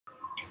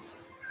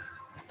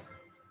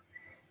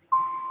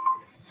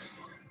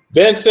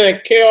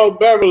Vincent, Kael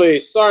Beverly,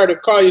 sorry to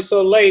call you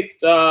so late,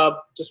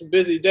 just a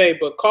busy day,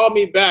 but call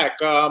me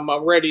back. I'm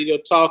ready to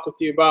talk with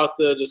you about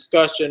the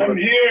discussion. I'm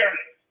here.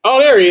 Oh,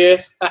 there he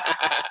is.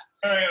 I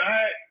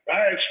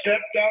had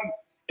stepped out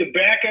the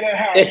back of the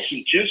house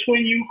just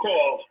when you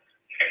called.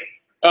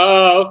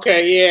 Oh,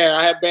 okay, yeah,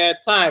 I had bad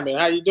timing.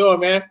 How you doing,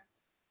 man?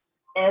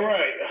 All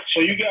right, so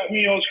you got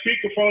me on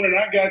speakerphone and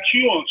I got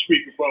you on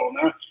speakerphone,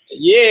 huh?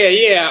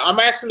 Yeah, I'm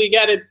actually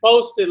got it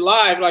posted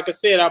live. Like I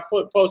said, I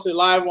posted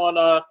live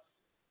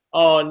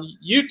on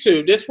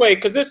YouTube this way,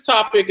 because this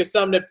topic is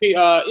something that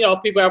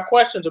people have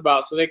questions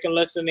about, so they can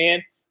listen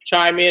in,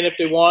 chime in if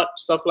they want,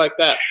 stuff like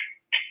that.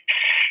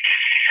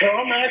 So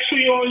I'm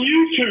actually on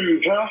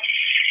YouTube, huh?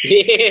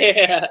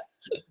 Yeah.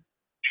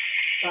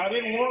 I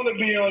didn't want to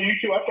be on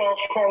YouTube. I thought I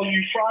was calling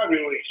you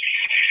privately.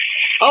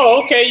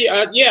 Oh, okay.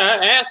 Yeah,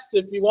 I asked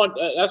if you want.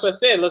 That's what I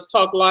said. Let's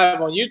talk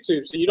live on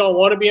YouTube. So you don't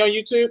want to be on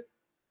YouTube?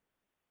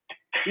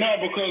 No,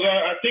 because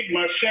I think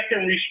my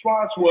second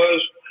response was,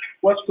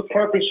 what's the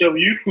purpose of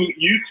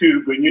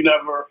YouTube? And you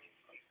never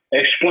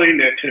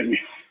explained that to me.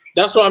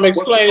 That's what I'm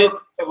explaining.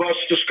 What's the purpose of us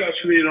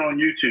discussing it on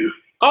YouTube?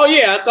 Oh,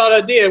 yeah, I thought I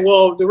did.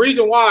 Well, the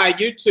reason why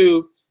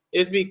YouTube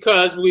is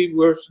because we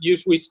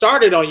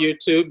started on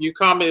YouTube. You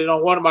commented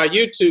on one of my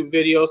YouTube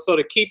videos. So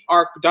to keep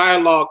our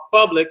dialogue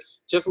public,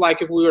 just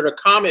like if we were to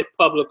comment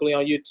publicly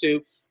on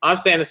YouTube, I'm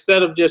saying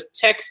instead of just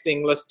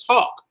texting, let's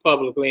talk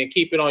publicly and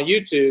keep it on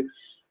YouTube.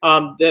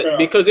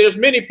 Because there's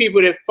many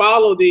people that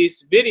follow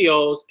these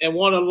videos and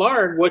want to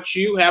learn what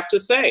you have to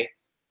say.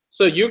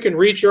 So you can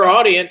reach your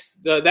audience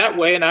that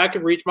way, and I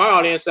can reach my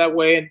audience that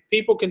way, and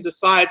people can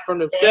decide from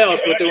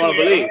themselves what they want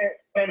to believe.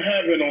 I don't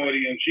have an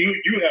audience. You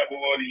have an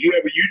audience. You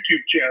have a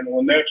YouTube channel,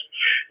 and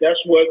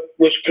that's what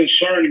was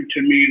concerning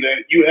to me,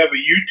 that you have a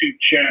YouTube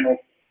channel.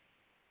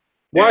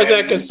 Why is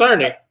that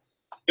concerning?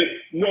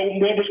 Well,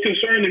 what was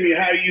concerning to me,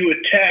 how you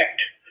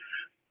attacked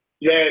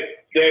that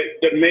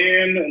the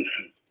man.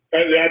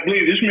 I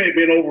believe this may have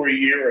been over a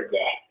year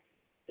ago.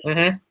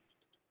 Mm-hmm.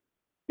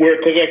 Where,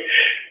 because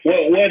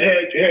what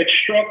had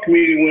struck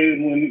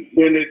me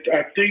when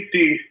I think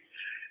the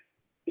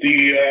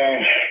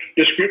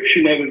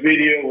description of the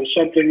video was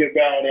something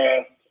about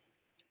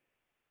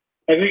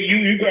I think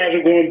you guys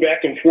are going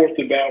back and forth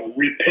about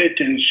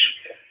repentance.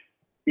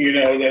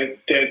 That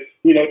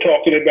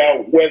talking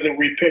about whether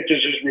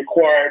repentance is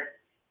required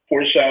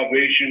for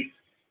salvation,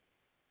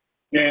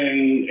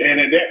 and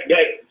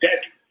that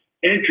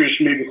interests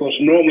me, because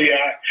normally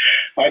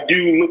I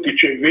do look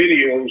at your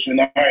videos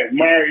and I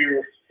admire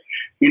your,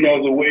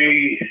 the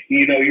way,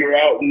 you're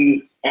out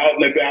and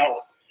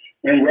about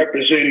and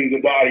representing the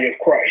body of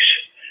Christ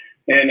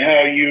and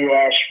how you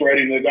are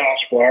spreading the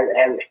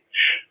gospel.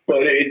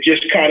 But it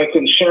just kind of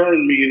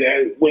concerned me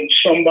that when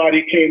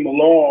somebody came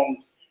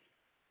along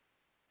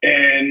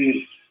and,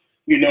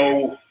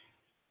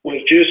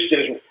 was just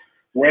as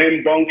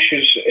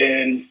rambunctious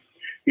and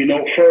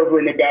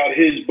fervent about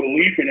his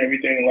belief and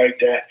everything like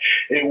that,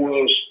 it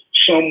was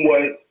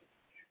somewhat,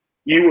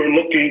 you were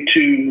looking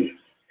to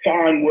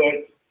find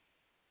what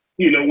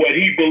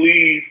he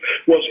believed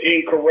was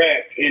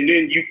incorrect. And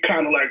then you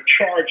kind of like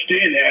charged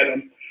in at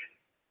him,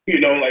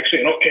 like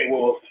saying, okay,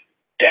 well,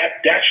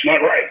 that's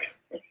not right.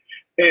 And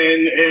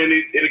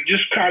it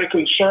just kind of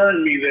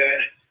concerned me that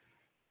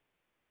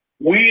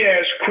we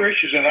as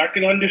Christians, and I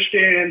can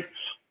understand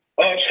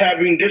us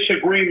having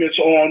disagreements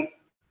on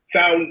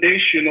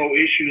foundational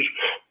issues,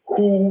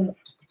 who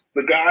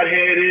the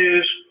Godhead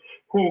is,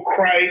 who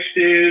Christ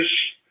is,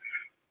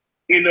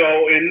 and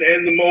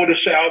the mode of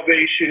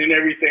salvation and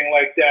everything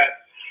like that.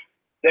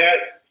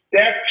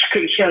 That's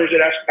concerns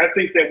that I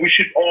think that we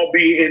should all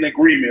be in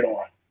agreement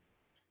on.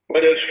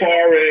 But as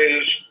far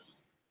as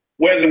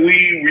whether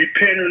we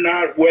repent or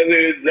not,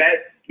 whether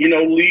that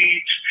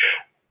leads,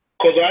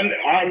 because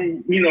I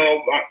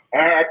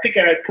think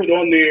I had put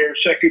on there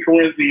 2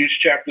 Corinthians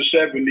chapter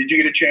 7. Did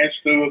you get a chance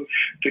to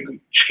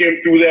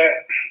skim through that?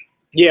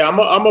 Yeah, I'm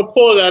gonna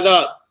pull that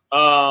up,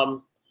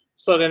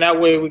 so then that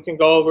way we can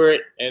go over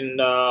it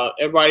and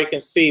everybody can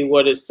see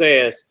what it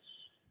says.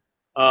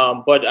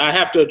 But I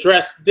have to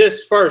address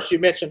this first. You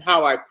mentioned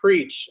how I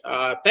preach.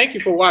 Thank you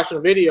for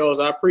watching the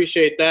videos. I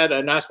appreciate that,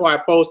 and that's why I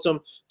post them,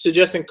 to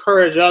just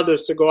encourage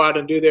others to go out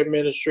and do their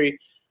ministry.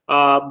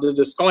 The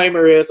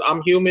disclaimer is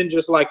I'm human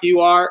just like you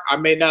are. I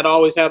may not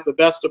always have the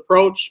best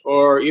approach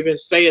or even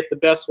say it the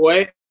best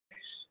way.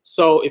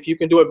 So if you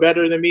can do it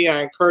better than me,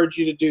 I encourage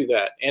you to do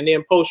that. And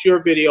then post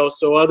your videos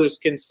so others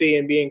can see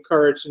and be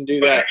encouraged and do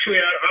that. Actually,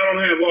 I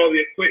don't have all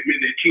the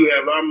equipment that you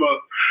have. I'm a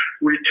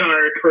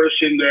retired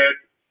person that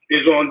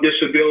is on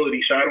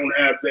disability, so I don't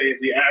have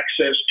the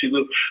access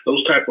to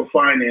those type of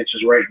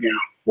finances right now.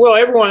 Well,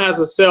 everyone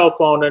has a cell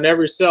phone, and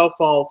every cell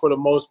phone, for the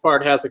most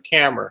part, has a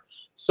camera.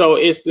 So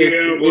we're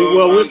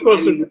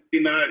supposed to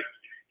not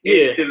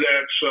into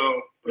that.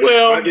 So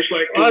I just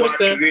like to watch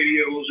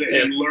videos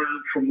and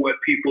learn from what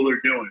people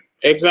are doing.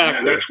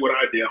 Exactly. Yeah, that's what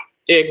I do.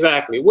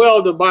 Exactly.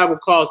 Well, the Bible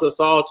calls us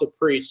all to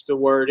preach the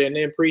word, and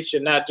then preach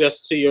it not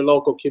just to your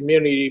local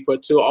community,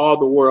 but to all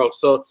the world.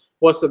 So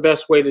what's the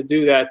best way to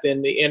do that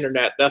than the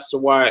internet? That's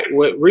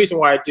the reason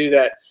why I do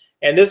that.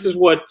 And this is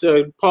what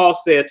Paul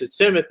said to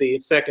Timothy in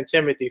 2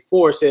 Timothy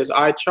 4, says,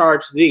 I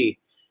charge thee,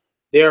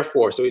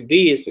 therefore. So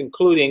thee is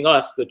including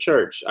us, the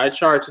church. I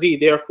charge thee,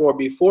 therefore,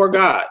 before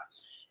God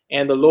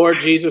and the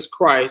Lord Jesus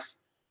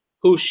Christ,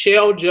 who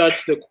shall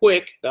judge the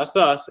quick, that's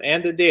us,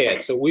 and the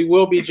dead. So we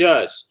will be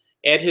judged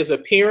at his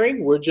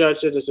appearing. We're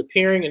judged at his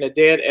appearing, and the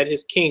dead at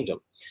his kingdom.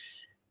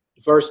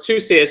 Verse 2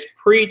 says,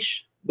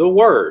 preach the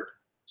word.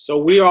 So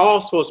we are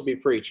all supposed to be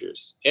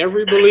preachers.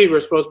 Every believer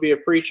is supposed to be a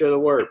preacher of the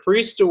word.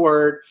 Preach the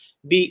word,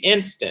 be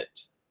instant.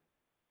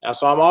 Now,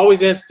 so I'm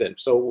always instant.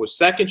 So the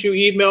second you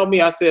emailed me,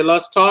 I said,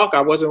 let's talk.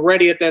 I wasn't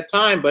ready at that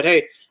time, but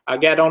hey, I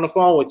got on the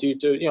phone with you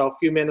a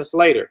few minutes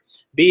later.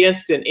 Be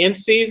instant, in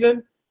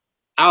season,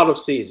 out of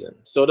season.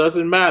 So it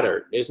doesn't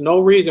matter. There's no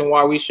reason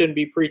why we shouldn't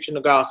be preaching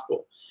the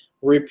gospel.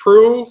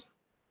 Reprove.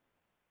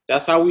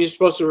 That's how we're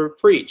supposed to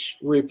preach.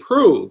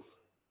 Reprove.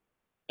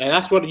 And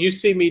that's what you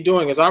see me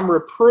doing, is I'm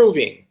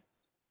reproving.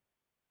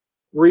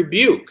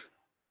 Rebuke.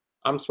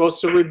 I'm supposed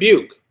to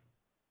rebuke.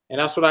 And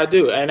that's what I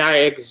do. And I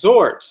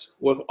exhort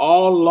with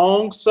all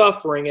long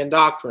suffering and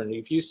doctrine.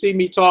 If you see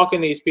me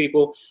talking to these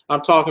people,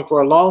 I'm talking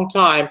for a long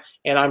time,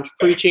 and I'm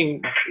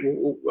preaching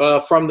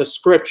from the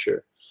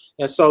scripture.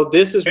 And so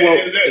this is what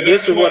I do.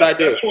 That's what I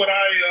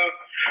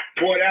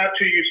brought out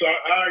to you. So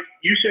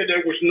you said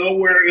there was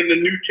nowhere in the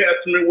New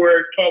Testament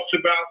where it talks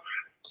about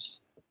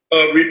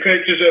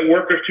repentance that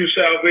worketh to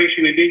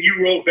salvation, and then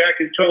you wrote back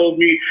and told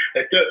me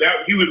that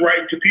he was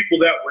writing to people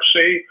that were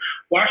saved.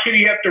 Why should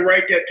he have to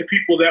write that to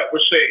people that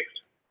were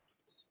saved?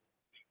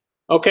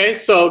 Okay,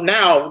 so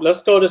now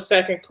let's go to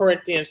 2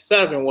 Corinthians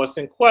 7, what's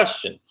in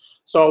question.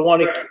 So I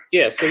want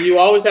to, so you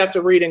always have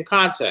to read in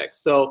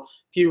context. So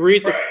if you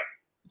read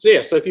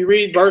so if you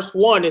read verse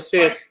 1, it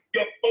says,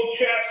 your whole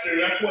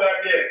chapter, that's what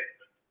I did.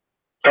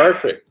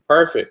 Perfect,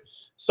 perfect.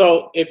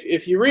 So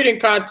if you read in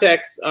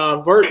context,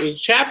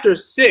 chapter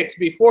 6,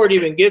 before it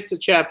even gets to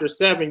chapter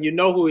 7, you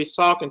know who he's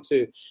talking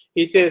to.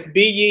 He says,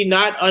 be ye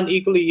not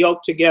unequally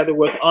yoked together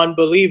with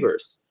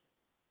unbelievers.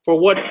 For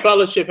what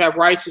fellowship have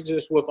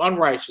righteousness with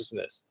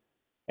unrighteousness?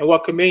 And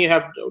what communion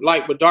have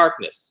light with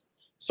darkness?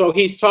 So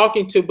he's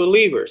talking to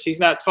believers. He's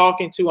not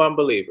talking to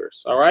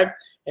unbelievers. All right.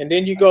 And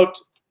then you go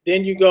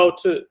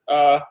to,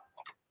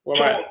 where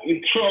am I?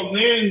 So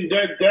then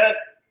that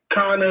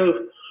kind of,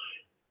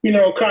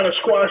 kind of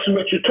squashes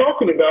what you're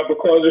talking about,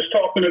 because it's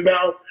talking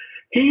about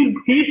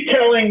he's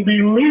telling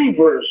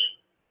believers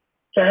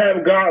to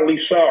have godly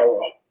sorrow.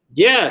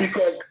 Yes.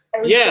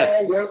 Because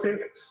yes.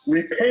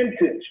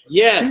 Repentance.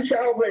 Yes. To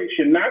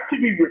salvation, not to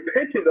be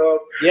repented of.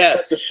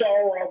 Yes.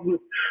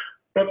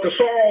 But the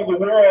sorrow of the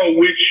world,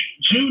 which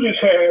Judas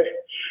had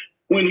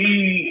when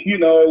he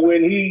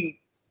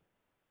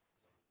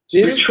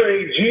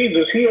betrayed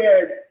Jesus. He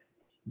had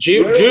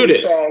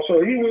Judas. Sorrow.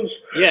 So he was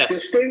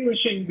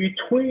distinguishing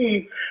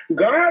between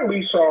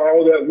godly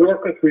sorrow that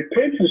worketh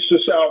repentance to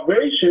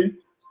salvation,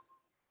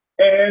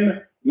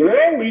 and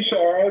worldly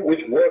sorrow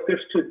which worketh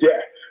to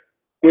death,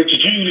 which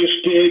Judas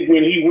did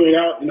when he went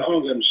out and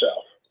hung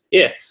himself.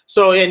 Yeah.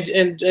 So in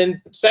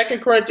 2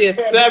 Corinthians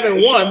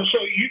 7:1. So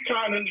you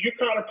kind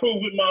of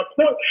proving my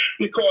point,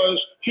 because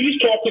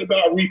he's talking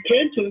about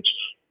repentance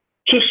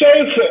to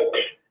save folk.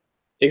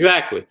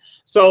 Exactly.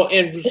 So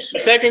in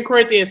 2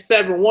 Corinthians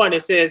 7:1,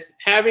 it says,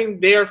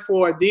 having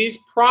therefore these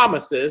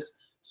promises.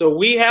 So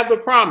we have the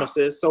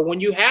promises. So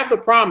when you have the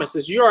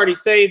promises, you're already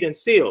saved and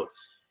sealed.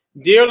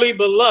 Dearly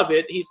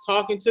beloved, he's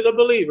talking to the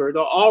believer.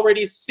 They're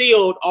already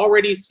sealed,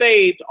 already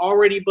saved,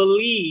 already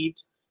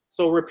believed.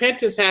 So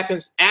repentance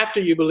happens after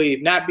you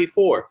believe, not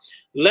before.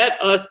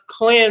 Let us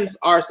cleanse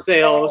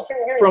ourselves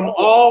from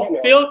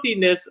all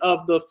filthiness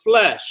of the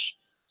flesh.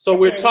 So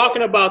we're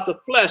talking about the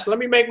flesh. Let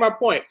me make my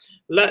point.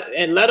 Let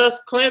us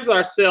cleanse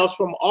ourselves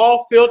from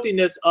all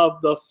filthiness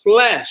of the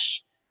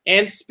flesh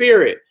and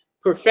spirit,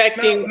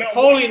 perfecting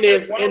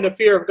holiness in the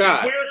fear of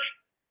God.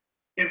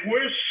 If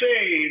we're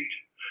saved,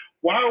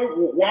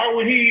 why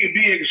would he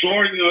be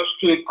exhorting us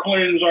to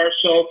cleanse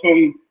ourselves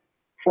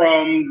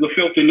from the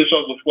filthiness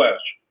of the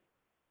flesh?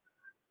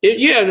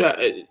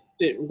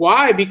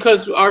 Why?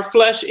 Because our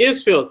flesh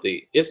is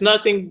filthy. It's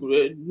nothing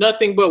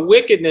but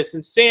wickedness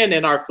and sin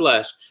in our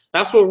flesh.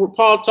 That's what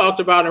Paul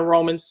talked about in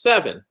Romans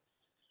 7.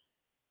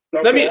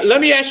 Okay. Let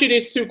me ask you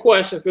these two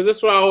questions, because this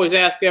is what I always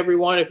ask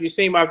everyone. If you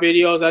see my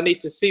videos, I need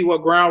to see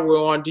what ground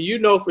we're on. Do you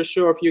know for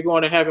sure if you're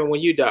going to heaven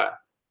when you die?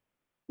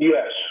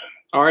 Yes.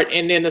 All right.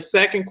 And then the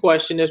second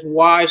question is,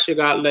 why should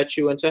God let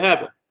you into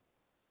heaven?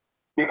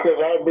 Because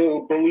I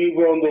believe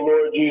on the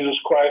Lord Jesus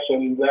Christ,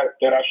 and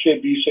that I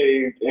should be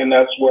saved, and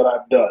that's what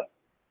I've done.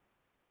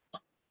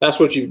 That's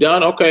what you've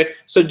done? Okay.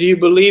 So do you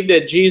believe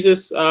that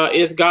Jesus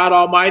is God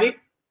Almighty?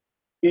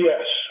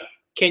 Yes.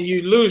 Can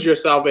you lose your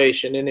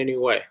salvation in any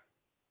way?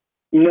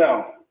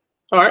 No.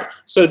 All right.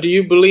 So do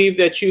you believe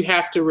that you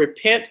have to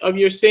repent of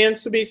your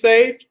sins to be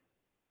saved?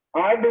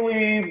 I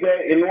believe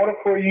that in order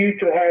for you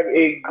to have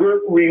a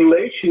good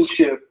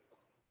relationship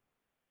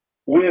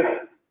with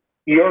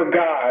your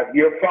God,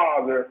 your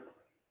Father,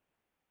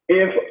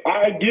 if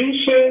I do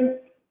sin,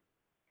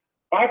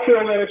 I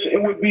feel that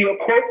it would be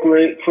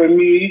appropriate for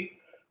me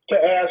to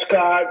ask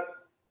God,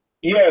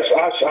 yes,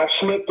 I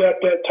slipped at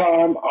that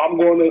time. I'm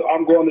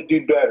going to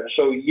do better.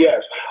 So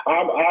yes,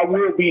 I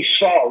will be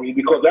sorry,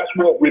 because that's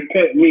what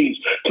repent means,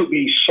 to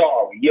be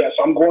sorry. Yes,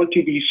 I'm going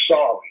to be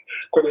sorry,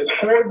 because there's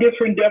 4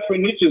 different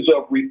definitions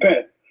of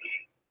repent.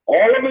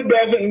 All of it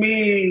doesn't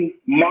mean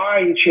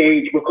mind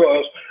change,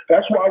 because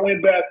that's why I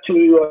went back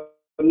to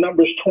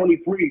Numbers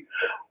 23,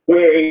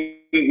 where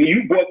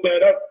you brought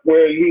that up,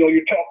 where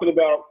you're talking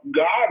about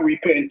God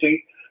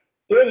repenting.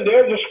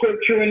 There's a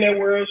scripture in there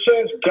where it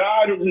says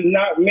God is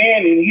not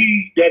man, and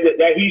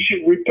that he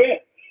should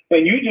repent.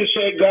 And you just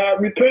said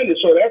God repented,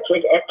 so that's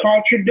a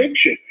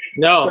contradiction.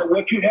 No. So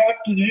what you have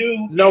to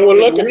do we'll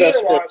look at that realize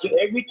scripture.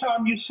 that every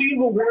time you see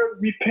the word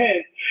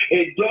repent,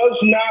 it does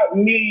not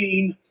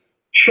mean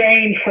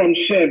change from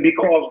sin,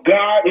 because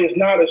God is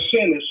not a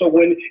sinner. So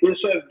when it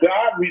says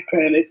God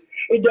repented,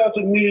 it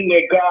doesn't mean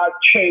that God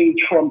changed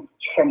from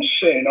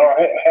sin or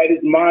had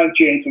his mind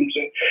changed from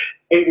sin.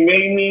 It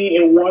may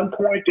mean in one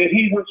point that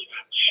he was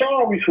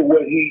sorry for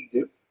what he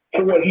did,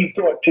 for what he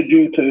thought to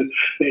do to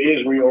the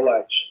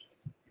Israelites.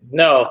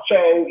 No.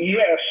 So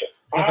yes,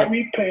 I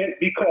repent,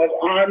 because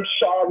I'm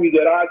sorry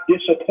that I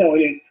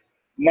disappointed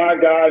my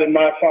God and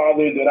my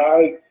Father, that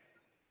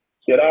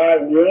I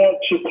want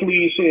to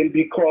please him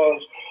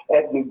because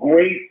of the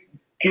great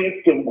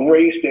gift of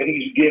grace that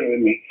he's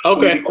given me.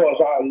 Okay. And because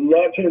I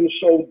love him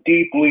so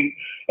deeply,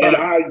 and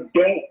I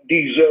don't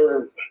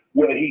deserve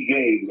what he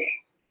gave me.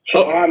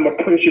 So I'm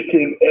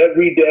appreciative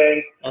every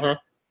day.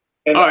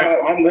 And I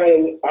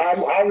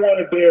want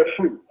to bear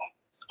fruit.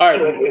 All right.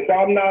 So if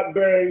I'm not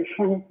bearing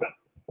fruit,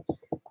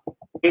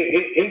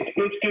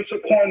 it's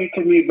disappointing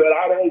to me, but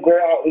I don't go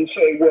out and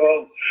say,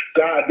 well,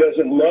 God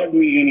doesn't love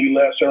me any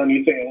less or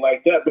anything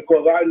like that,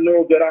 because I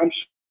know that I'm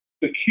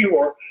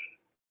secure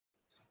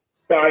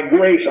by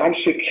grace. I'm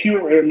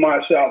secure in my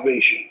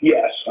salvation.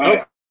 Yes,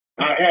 I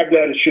have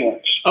that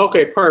assurance.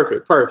 Okay,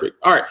 perfect.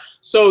 All right.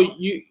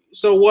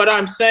 So what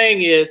I'm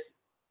saying is,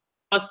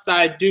 must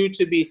I do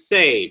to be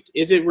saved?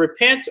 Is it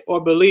repent or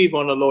believe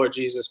on the Lord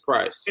Jesus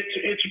Christ?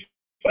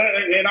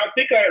 And I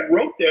think I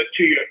wrote that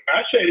to you.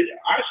 I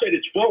said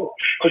it's both,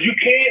 because you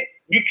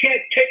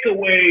can't take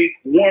away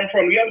one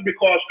from the other,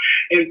 because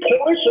in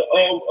points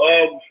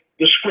of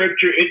the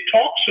scripture, it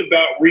talks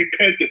about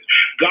repentance,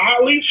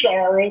 godly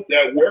sorrow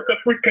that worketh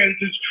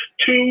repentance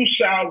to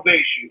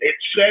salvation. It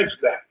says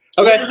that.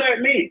 Okay. What does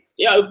that mean?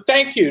 Yeah,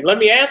 thank you. Let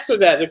me answer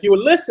that. If you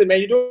would listen,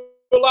 man, you do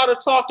a lot of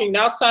talking.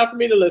 Now it's time for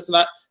me to listen.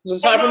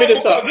 It's time for me to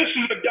talk. This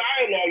is a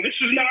dialogue. This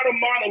is not a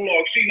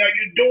monologue. See, now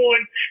you're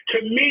doing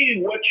to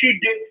me what you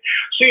did.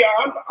 See,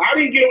 I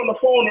didn't get on the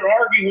phone and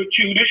argue with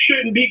you. This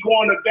shouldn't be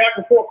going back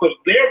and forth, because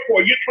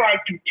therefore you're trying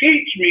to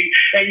teach me,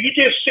 and you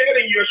just said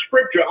in your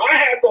scripture, I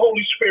have the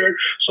Holy Spirit,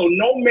 so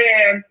no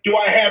man do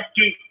I have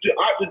to.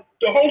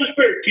 The Holy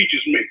Spirit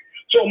teaches me.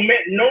 So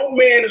no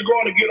man is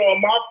going to get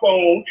on my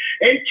phone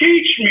and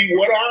teach me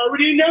what I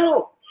already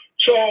know.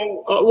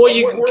 So,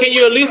 can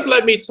you at least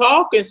let me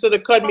talk instead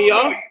of cutting me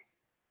off?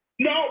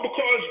 No,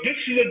 because this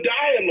is a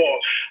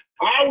dialogue.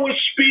 I was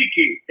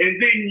speaking,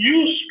 and then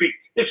you speak.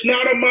 It's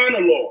not a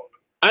monologue.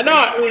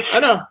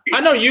 I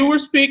know you were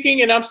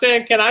speaking, and I'm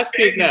saying, can I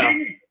speak now?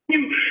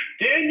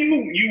 Then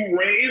you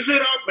raise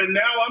it up, and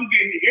now I'm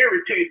getting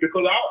irritated,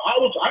 because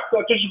I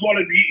thought this was going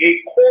to be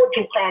a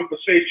cordial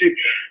conversation,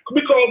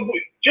 because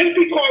just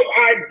because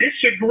I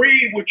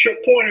disagree with your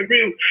point of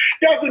view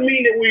doesn't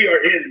mean that we are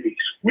enemies.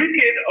 We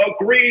can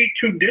agree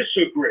to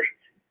disagree.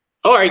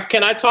 All right,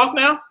 can I talk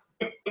now?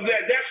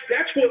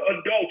 That's what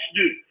adults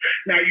do.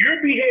 Now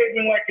you're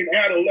behaving like an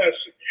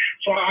adolescent,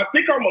 so I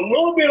think I'm a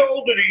little bit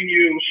older than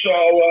you.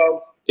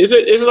 So is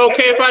it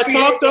okay if I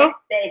talk though?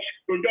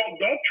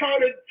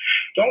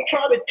 Don't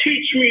try to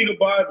teach me the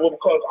Bible,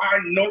 because I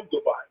know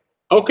the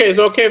Bible. Okay, is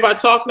it okay if I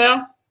talk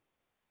now?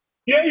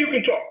 Yeah, you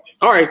can talk.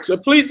 All right, so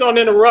please don't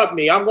interrupt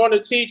me. I'm going to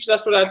teach.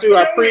 That's what I do.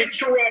 I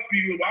preach. I'm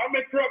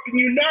interrupting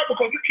you now,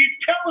 because you keep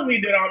telling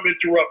me that I'm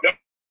interrupting.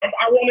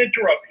 I won't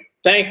interrupt you.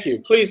 Thank you.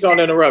 Please don't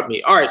interrupt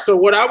me. All right. So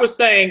what I was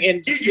saying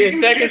in 2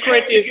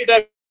 Corinthians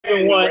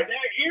 7:1. That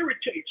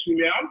irritates me,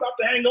 man. I'm about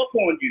to hang up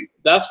on you.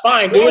 That's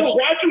fine. Why'd you have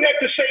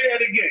to say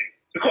that again?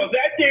 Because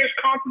that there's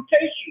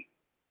confrontation.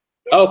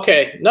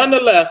 Okay.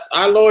 Nonetheless,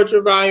 I lowered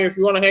your volume. If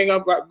you want to hang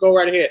up, go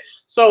right ahead.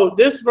 So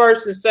this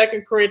verse in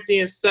 2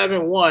 Corinthians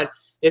 7:1,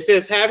 it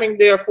says, having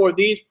therefore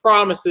these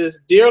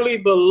promises, dearly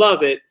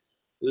beloved,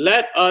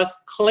 let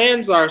us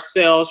cleanse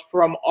ourselves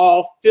from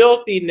all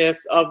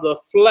filthiness of the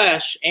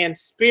flesh and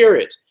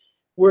spirit.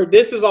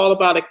 This is all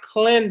about a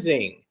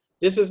cleansing.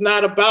 This is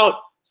not about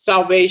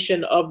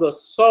salvation of the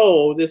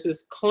soul. This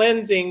is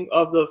cleansing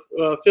of the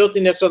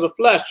filthiness of the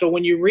flesh. So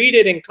when you read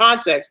it in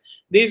context,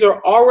 these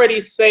are already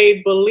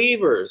saved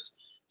believers.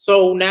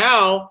 So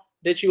now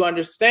that you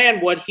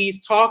understand what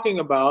he's talking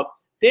about,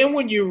 then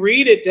when you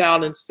read it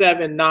down in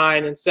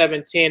 7:9 and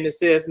 7:10, it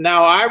says,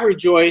 now I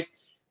rejoice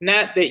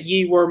not that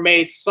ye were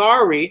made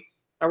sorry.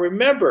 Now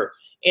remember,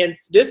 and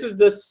this is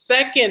the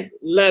second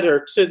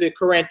letter to the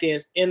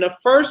Corinthians. In the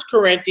 1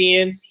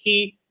 Corinthians,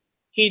 he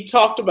he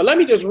talked about, let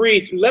me just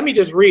read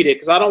it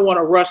because I don't want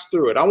to rush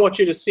through it. I want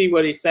you to see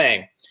what he's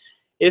saying.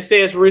 It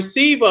says,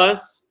 receive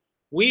us,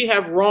 we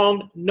have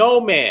wronged no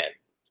man.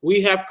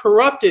 We have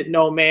corrupted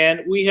no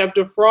man. We have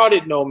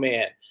defrauded no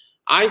man.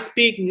 I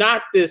speak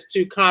not this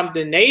to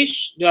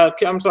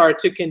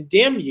to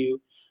condemn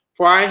you,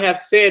 for I have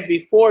said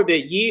before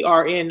that ye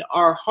are in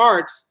our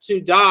hearts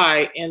to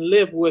die and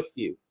live with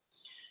you.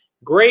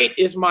 Great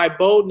is my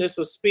boldness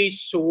of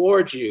speech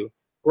towards you.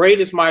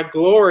 Great is my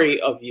glory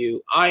of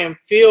you. I am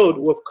filled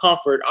with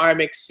comfort. I am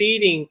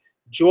exceeding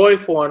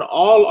joyful in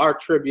all our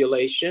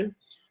tribulation.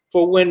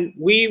 For when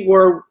we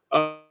were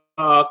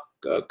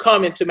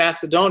come into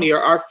Macedonia,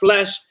 our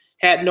flesh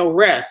had no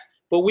rest,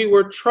 but we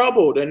were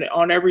troubled and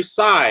on every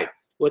side.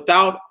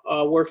 Without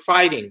were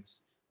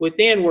fightings,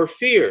 within were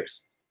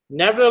fears.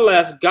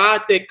 Nevertheless,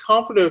 God that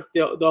comforted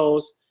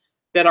those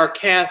that are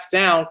cast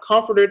down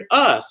comforted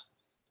us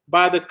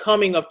by the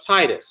coming of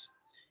Titus,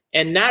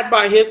 and not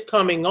by his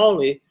coming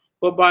only,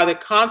 but by the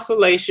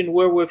consolation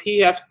wherewith he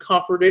hath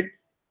comforted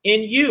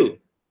in you.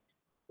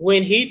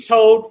 When he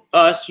told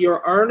us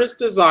your earnest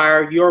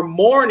desire, your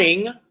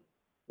mourning,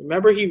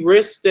 remember he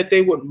risked that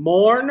they would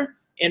mourn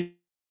in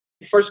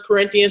 1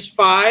 Corinthians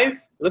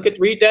 5.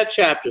 Read that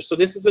chapter. So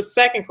this is the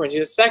 2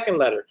 Corinthians, the second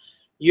letter.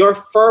 Your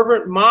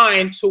fervent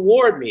mind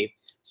toward me,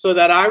 so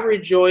that I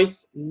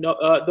rejoiced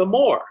the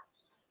more.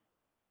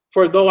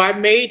 For though I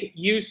made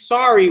you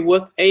sorry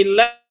with a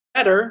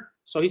letter,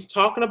 so he's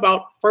talking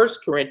about 1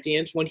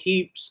 Corinthians when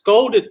he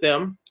scolded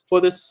them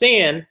for the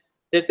sin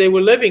that they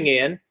were living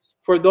in.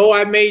 For though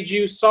I made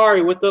you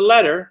sorry with the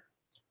letter,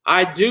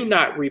 I do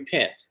not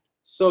repent.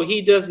 So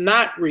he does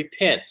not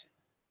repent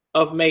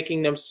of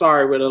making them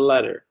sorry with a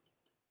letter.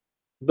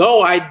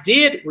 Though I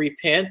did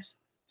repent,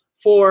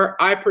 for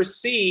I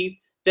perceive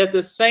that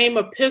the same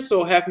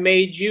epistle have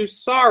made you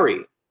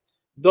sorry,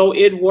 though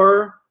it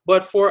were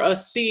but for a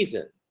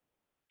season.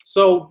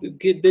 So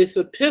this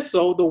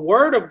epistle, the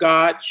word of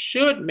God,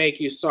 should make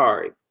you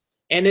sorry.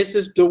 And this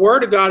is the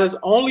word of God is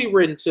only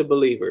written to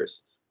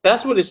believers.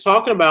 That's what it's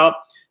talking about.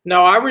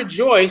 Now I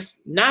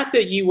rejoice, not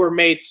that ye were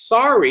made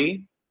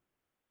sorry,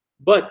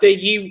 but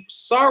that ye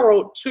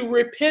sorrowed to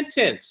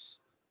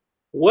repentance.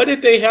 What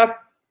did they have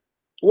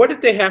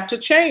to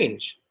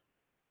change?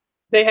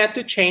 They had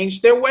to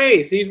change their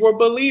ways. These were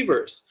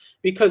believers,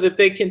 because if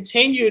they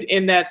continued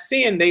in that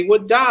sin, they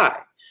would die.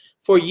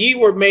 For ye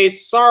were made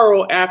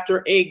sorrow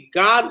after a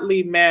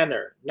godly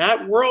manner,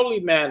 not worldly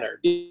manner.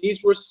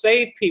 These were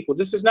saved people.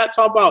 This is not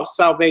talking about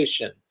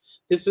salvation.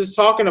 This is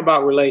talking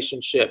about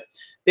relationship.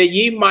 That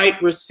ye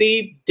might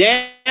receive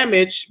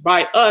damage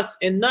by us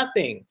in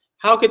nothing.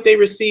 How could they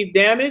receive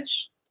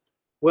damage?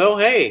 Well,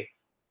 hey,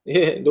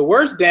 the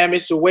worst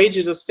damage, the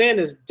wages of sin,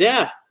 is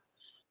death.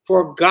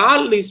 For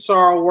godly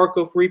sorrow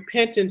worketh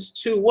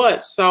repentance to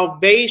what?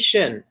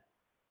 Salvation.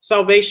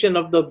 Salvation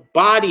of the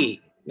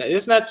body. Now,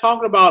 it's not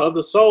talking about of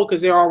the soul,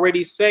 because they're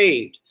already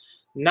saved.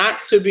 Not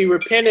to be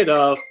repented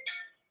of,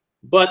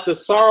 but the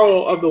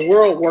sorrow of the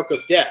world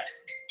worketh death.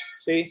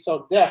 See,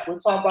 so death. We're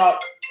talking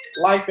about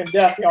life and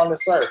death here on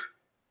this earth.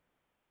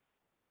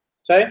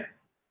 Say?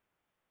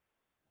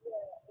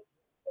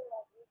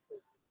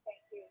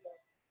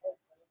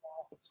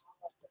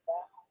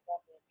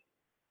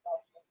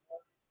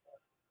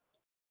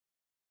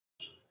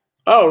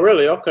 Oh,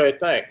 really? Okay,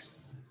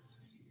 thanks.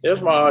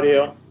 There's my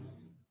audio.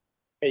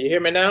 Can you hear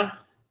me now?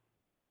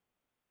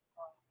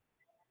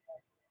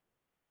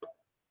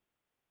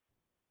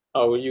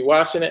 Oh, were you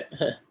watching it?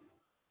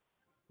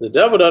 The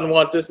devil doesn't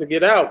want this to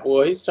get out,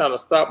 boy. He's trying to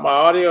stop my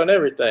audio and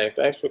everything.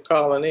 Thanks for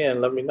calling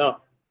in. Let me know.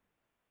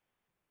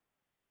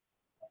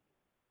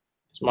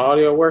 Is my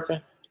audio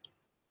working?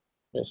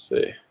 Let's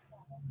see.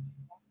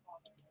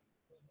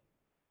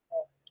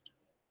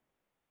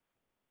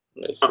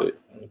 Let's see.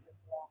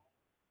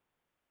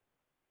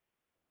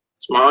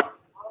 Smart.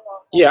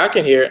 Yeah, I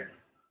can hear it.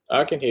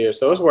 I can hear it.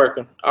 So it's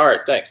working. All right,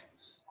 thanks.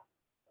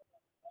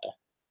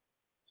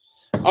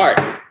 All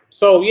right.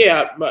 So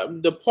yeah,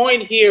 the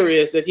point here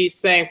is that he's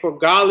saying for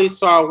godly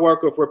sorrow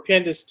work of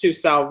repentance to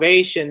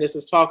salvation. This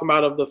is talking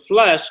about of the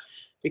flesh,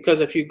 because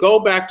if you go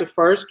back to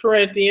 1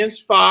 Corinthians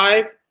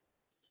 5,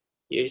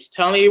 he's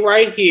telling you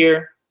right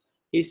here,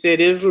 he said,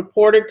 it is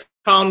reported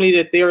commonly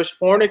that there is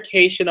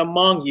fornication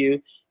among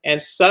you,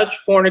 and such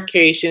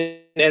fornication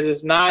as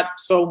is not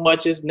so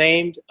much as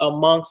named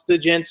amongst the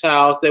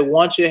Gentiles, that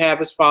one should have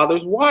his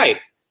father's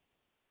wife.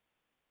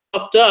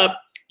 Puffed up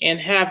and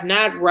have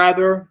not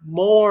rather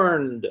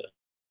mourned.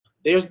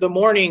 There's the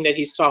mourning that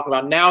he's talking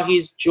about. Now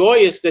he's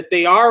joyous that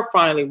they are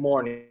finally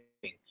mourning,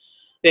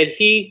 that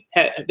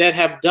that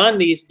have done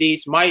these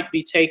deeds might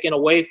be taken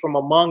away from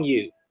among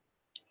you.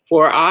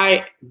 For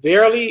I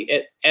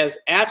verily, as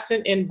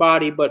absent in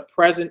body, but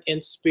present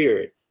in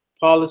spirit.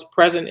 Paul is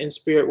present in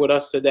spirit with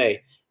us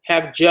today.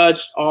 Have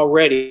judged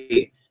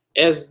already,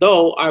 as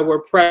though I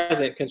were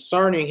present,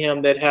 concerning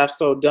him that have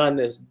so done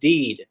this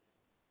deed.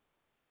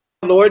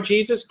 Lord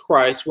Jesus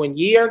Christ, when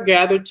ye are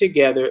gathered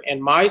together in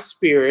my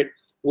spirit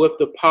with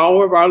the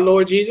power of our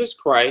Lord Jesus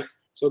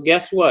Christ. So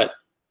guess what?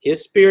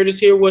 His spirit is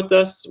here with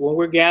us when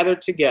we're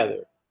gathered together.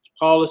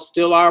 Paul is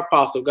still our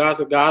apostle.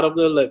 God's a God of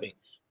the living.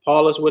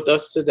 Paul is with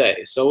us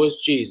today. So is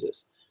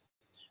Jesus.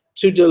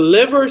 To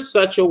deliver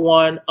such a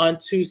one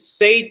unto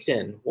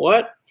Satan.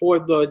 What? For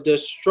the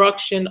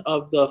destruction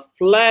of the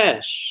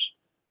flesh.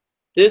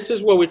 This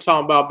is what we're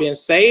talking about, being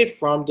saved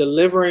from,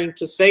 delivering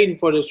to Satan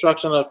for the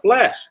destruction of the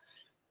flesh,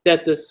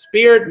 that the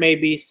spirit may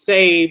be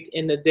saved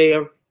in the day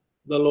of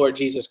the Lord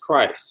Jesus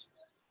Christ.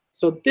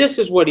 So this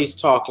is what he's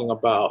talking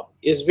about.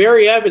 It's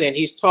very evident.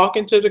 He's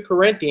talking to the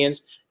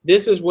Corinthians.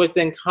 This is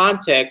within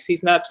context.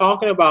 He's not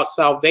talking about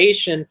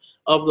salvation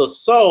of the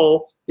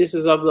soul. This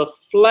is of the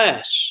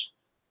flesh.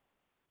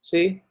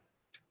 See?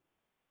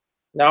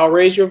 Now I'll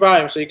raise your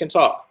volume so you can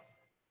talk.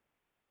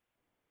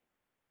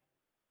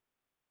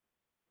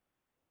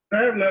 I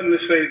have nothing to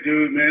say,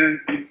 dude,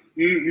 man.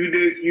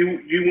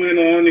 You went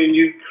on and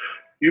you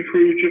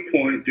proved your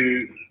point,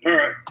 dude. All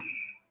right.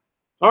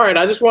 All right,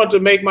 I just wanted to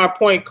make my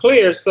point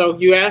clear. So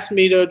you asked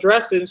me to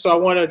address it, and so I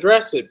want to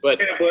address it. But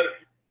yeah, but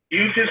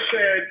you just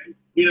said,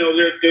 you know,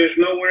 there's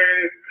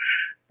nowhere,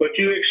 but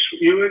you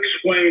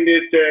explained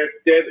it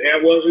that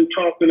I wasn't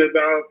talking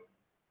about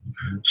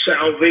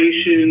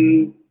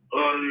salvation.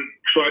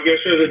 So I guess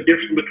there's a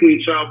difference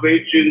between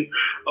salvation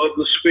of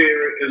the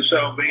spirit and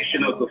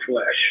salvation of the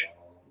flesh.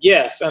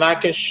 Yes, and I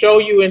can show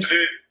you in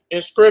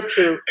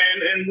scripture.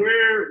 And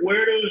where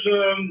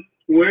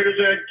does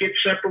that get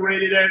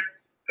separated at,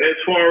 as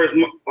far as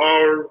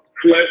our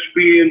flesh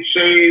being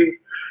saved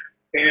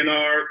and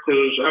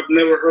because I've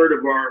never heard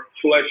of our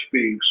flesh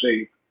being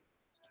saved.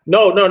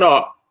 No.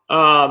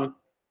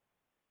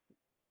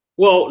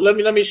 Well,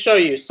 let me show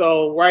you.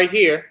 So right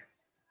here.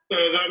 So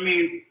I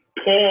mean,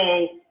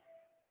 Paul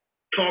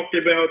talked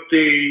about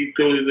the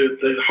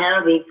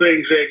horrible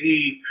things that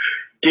he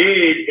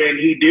did and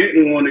he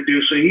didn't want to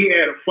do. So he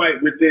had a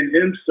fight within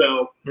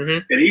himself,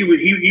 and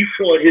he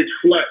fought his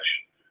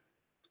flesh.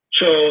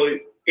 So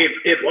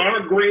if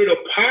our great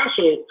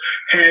apostle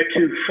had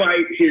to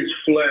fight his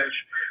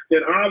flesh,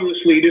 then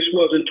obviously this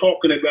wasn't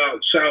talking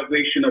about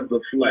salvation of the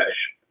flesh.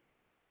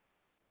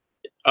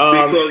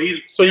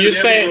 So you're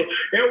saying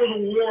there was a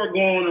war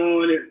going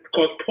on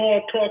because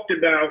Paul talked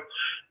about,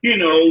 you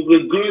know,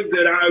 the good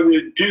that I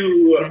would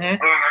do,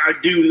 I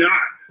do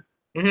not.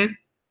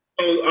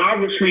 So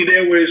obviously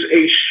there was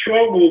a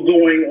struggle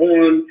going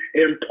on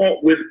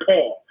with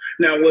Paul.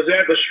 Now, was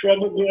that a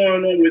struggle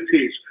going on with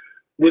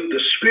the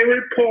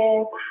spirit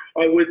Paul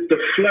or with the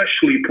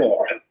fleshly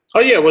Paul?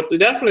 Oh yeah,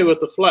 definitely with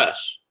the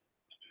flesh.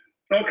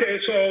 Okay,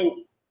 so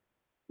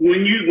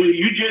when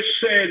you just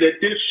said that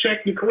this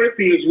 2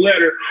 Corinthians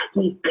letter,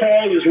 who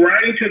Paul is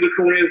writing to the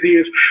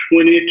Corinthians,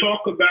 when they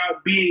talk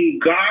about being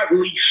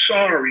godly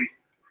sorry,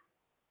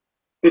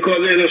 because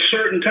there's a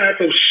certain type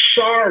of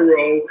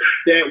sorrow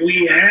that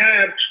we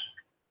have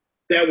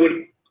that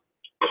would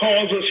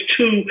cause us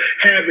to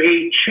have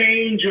a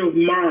change of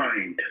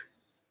mind.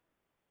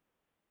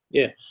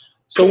 Yeah.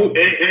 So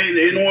and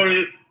in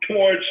order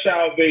towards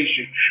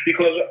salvation,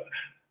 because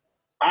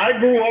I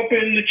grew up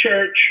in the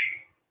church,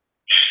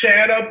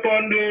 sat up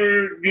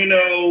under, you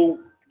know,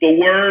 the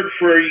word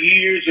for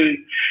years,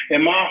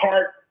 and my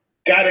heart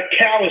got a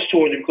callous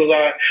toward it because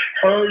I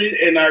heard it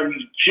and I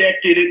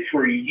rejected it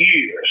for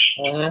years.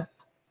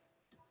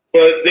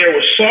 But there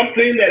was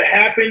something that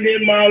happened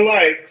in my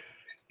life,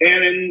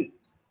 and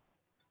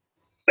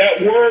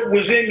that word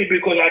was in me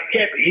because I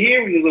kept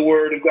hearing the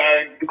word of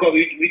God, because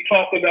we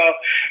talk about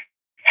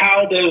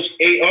how does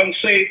a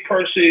unsaved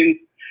person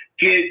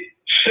get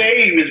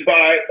saved is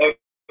by a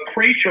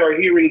preacher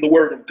hearing the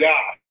word of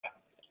God.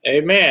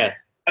 Amen.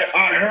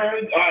 I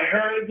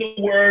heard the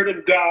word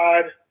of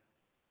God.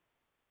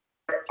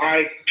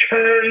 I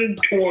turned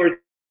towards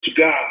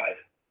God.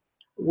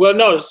 Well,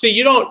 no, see,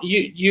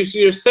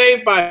 you're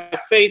saved by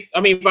faith. I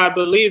mean, by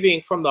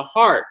believing from the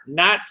heart,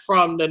 not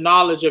from the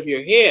knowledge of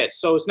your head.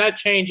 So it's not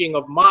changing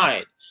of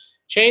mind.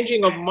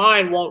 Changing of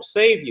mind won't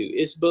save you.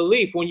 It's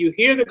belief. When you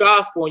hear the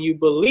gospel and you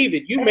believe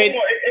it, it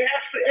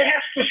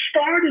has to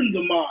start in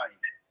the mind.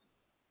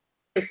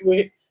 Because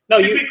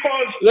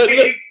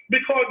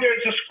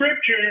there's a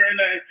scripture, and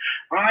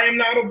I am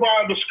not a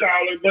Bible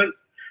scholar, but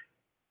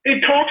it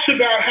talks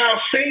about how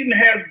Satan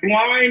has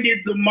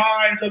blinded the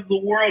minds of the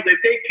world that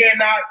they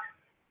cannot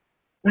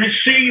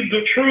receive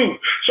the truth.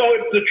 So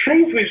if the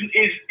truth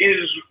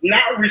is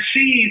not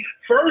received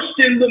first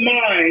in the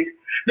mind,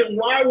 then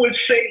why would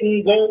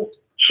Satan go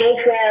so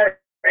far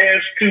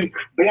as to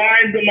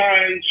blind the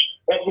minds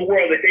of the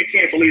world that they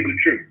can't believe the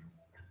truth?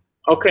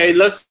 Okay,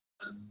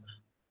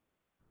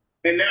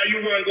 and now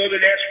you're going to go to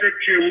that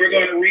scripture and we're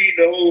going to read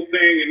the whole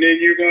thing, and then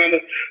you're going to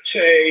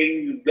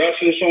say thus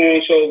and so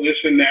and so, this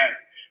and that.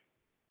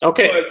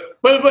 Okay,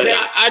 but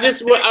I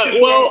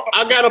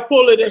got to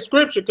pull it in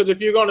scripture, because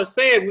if you're going to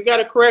say it, we got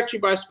to correct you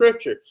by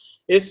scripture.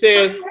 It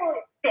says.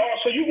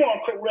 So you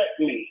want to correct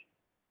me?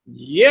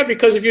 Yeah,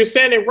 because if you're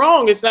saying it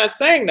wrong, it's not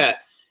saying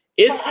that.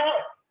 It's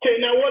okay.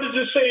 Now, what is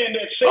it saying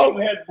that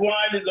Satan has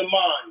blinded the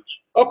minds?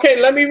 Okay,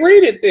 let me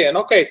read it then.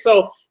 Okay,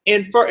 so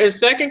in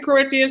 2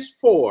 Corinthians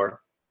 4.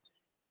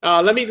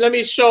 Let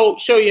me show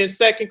you in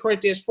 2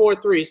 Corinthians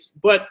 4:3.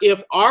 But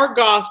if our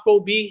gospel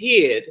be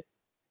hid,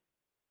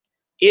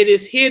 it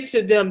is hid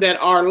to them that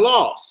are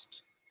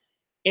lost,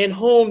 in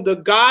whom the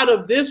God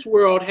of this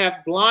world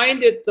hath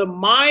blinded the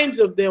minds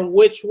of them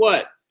which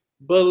what?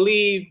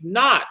 Believe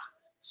not.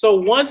 So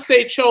once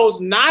they chose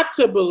not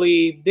to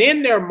believe,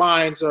 then their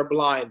minds are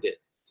blinded.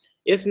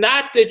 It's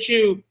not that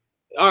you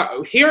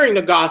are hearing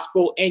the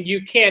gospel and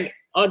you can't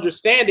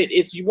understand it.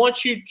 It's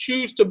once you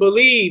choose to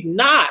believe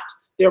not,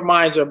 their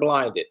minds are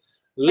blinded.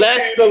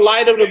 Lest the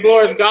light of the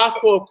glorious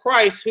gospel of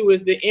Christ, who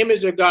is the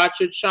image of God,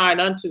 should shine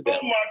unto them.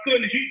 Oh my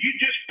goodness, you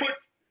just put,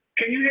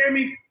 can you hear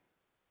me?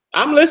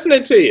 I'm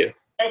listening to you.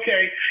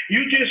 Okay,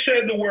 you just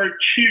said the word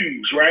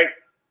choose, right?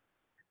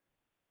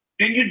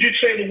 Didn't you just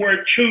say the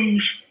word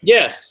choose?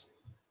 Yes.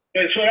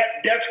 And so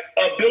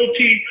that's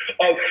ability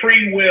of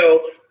free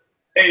will.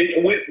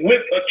 And with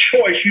a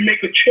choice, you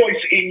make a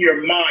choice in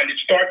your mind. It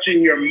starts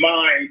in your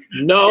mind.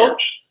 No,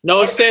 first.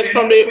 no, it says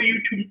from the, for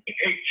you to make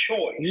a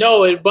choice.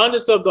 No,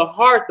 abundance of the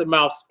heart, the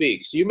mouth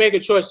speaks. You make a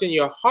choice in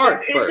your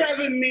heart It first.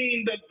 doesn't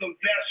mean that the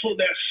vessel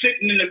that's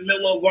sitting in the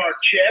middle of our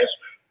chest.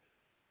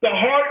 The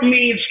heart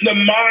means the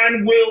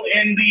mind, will,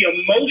 and the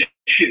emotions.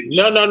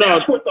 No.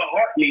 That's what the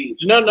heart means.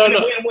 No. When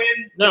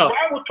the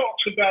Bible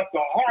talks about the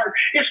heart,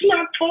 it's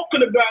not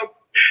talking about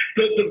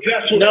the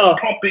vessel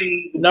that's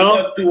pumping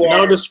blood through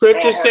our the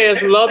scripture heart.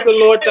 says, love the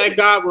Lord thy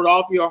God with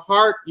all of your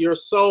heart, your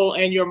soul,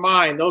 and your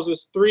mind. Those are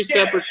three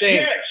separate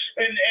things.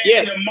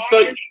 Yes, and the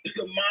mind is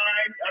the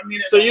mind. I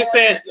mean, so you're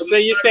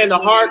saying the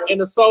heart and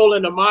the soul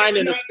and the mind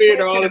and the spirit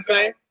are all the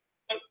same?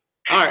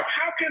 All right.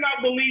 How can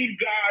I believe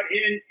God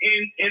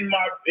in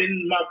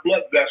my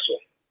blood vessel?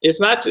 It's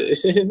not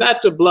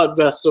the blood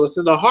vessel. It's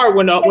in the heart.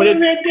 Then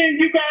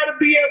you got to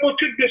be able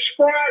to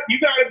describe. You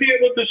got to be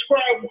able to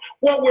describe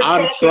what we're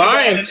talking about.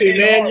 I'm trying to,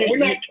 man. We're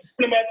not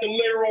talking about the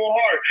literal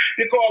heart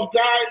because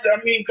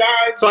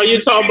God. So are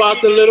you talking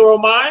about the literal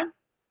mind?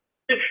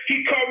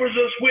 He covers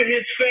us with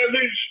his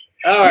feathers.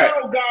 All right.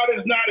 No, God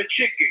is not a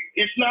chicken.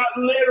 It's not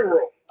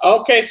literal.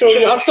 Okay,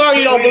 so I'm sorry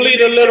you don't believe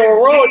the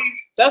literal road.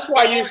 That's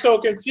why you're so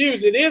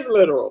confused. It is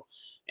literal.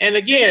 And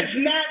again, it's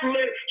not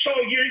so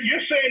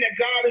you're saying that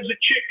God is a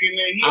chicken.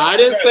 And I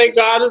didn't say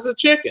God is a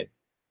chicken.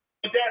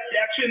 But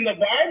that's in the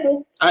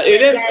Bible.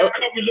 It is. God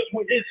covers us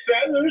with his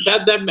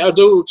feathers.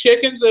 Do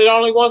chickens are the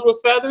only ones with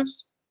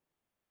feathers?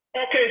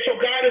 Okay, so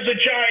God is a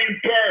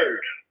giant bird.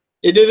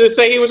 Does it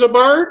say he was a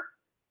bird?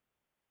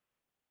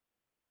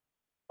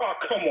 Oh,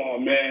 come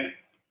on, man.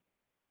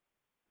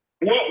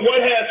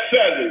 What has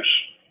feathers?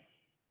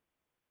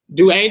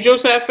 Do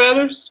angels have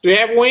feathers? Do they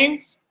have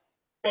wings?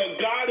 But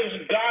God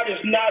is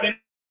not an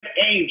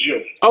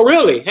angel. Oh,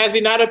 really? Has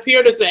he not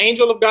appeared as the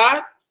angel of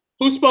God?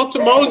 Who spoke to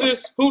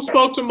Moses? Who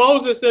spoke to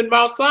Moses in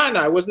Mount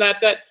Sinai? Was not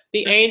that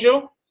the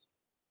angel?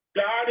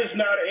 God is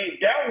not an angel.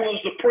 That was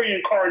the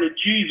pre-incarnate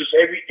Jesus.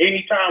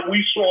 Anytime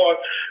we saw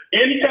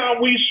an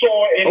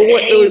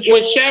angel.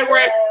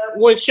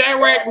 When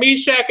Shadrach,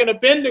 Meshach, and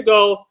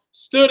Abednego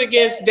stood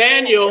against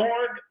Daniel,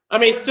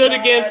 stood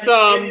against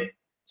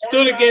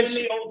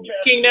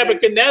King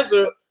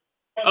Nebuchadnezzar,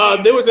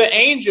 there was an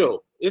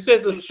angel. It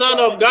says the Son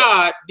of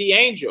God, the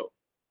angel.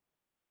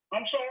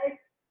 I'm sorry?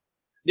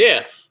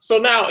 Yeah. So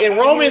now in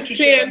Romans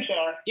 10,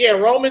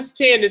 Romans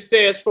 10, it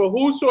says, for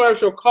whosoever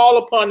shall call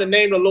upon the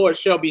name of the Lord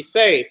shall be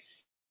saved.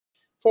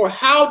 For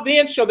how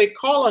then shall they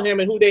call on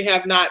him in who they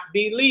have not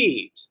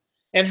believed?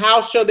 And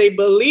how shall they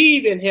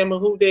believe in him in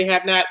who they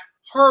have not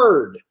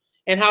heard?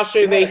 And how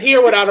shall they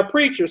hear without a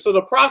preacher? So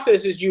the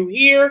process is you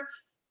hear,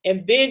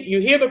 and then you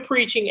hear the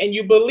preaching, and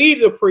you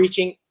believe the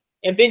preaching,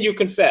 and then you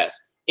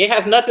confess. It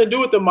has nothing to do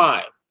with the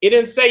mind. It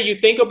didn't say you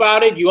think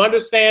about it, you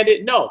understand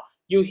it. No,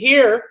 you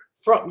hear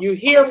from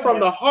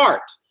the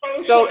heart.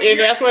 So, and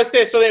that's what it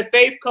says. So then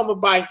faith cometh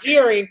by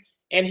hearing,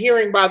 and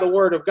hearing by the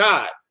word of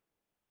God.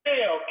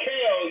 Kael,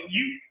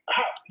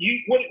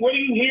 what do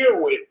you hear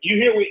with? You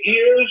hear with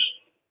ears?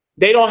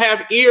 They don't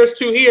have ears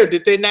to hear.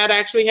 Did they not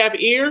actually have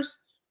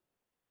ears?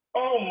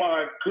 Oh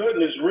my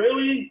goodness,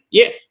 really?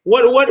 Yeah.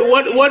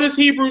 What is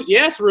Hebrews?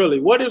 Yes, really.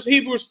 What does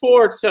Hebrews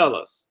 4 tell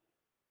us?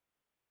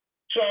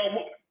 So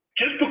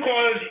just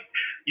because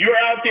you're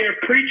out there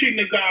preaching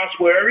the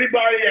gospel,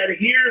 everybody that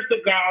hears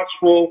the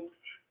gospel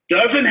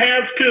doesn't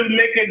have to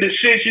make a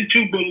decision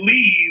to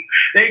believe.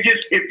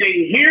 If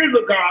they hear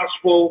the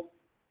gospel,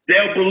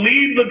 they'll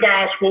believe the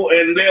gospel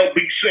and they'll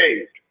be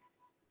saved.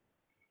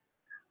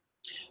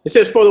 It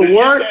says, for the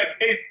word,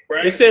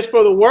 it says,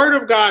 for the word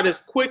of God is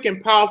quick and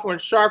powerful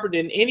and sharper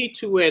than any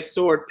two-edged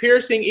sword,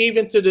 piercing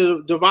even to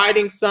the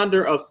dividing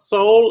sunder of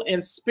soul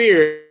and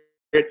spirit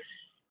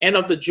and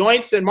of the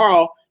joints and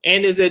marrow,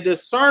 and is a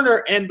discerner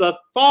in the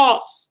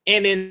thoughts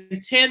and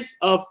intents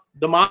of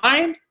the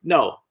mind?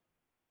 No.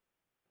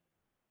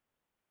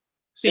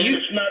 See,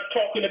 it's not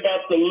talking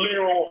about the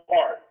literal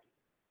heart.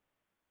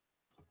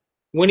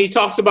 When he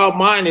talks about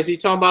mind, is he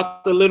talking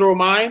about the literal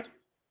mind?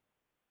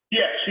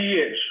 Yes, he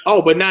is.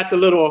 Oh, but not the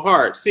literal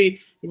heart. See,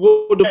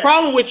 the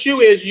problem with you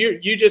is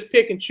you just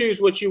pick and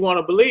choose what you want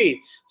to believe.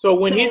 So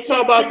when he's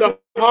talking about the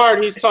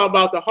heart, he's talking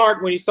about the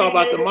heart. When he's talking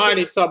about the mind,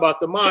 he's talking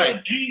about the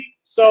mind.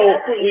 So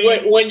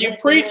when you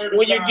preach,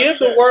 when you give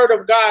the word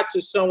of God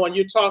to someone,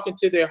 you're talking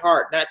to their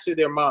heart, not to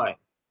their mind.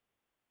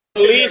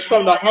 believes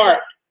from the heart.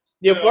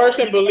 Your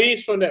person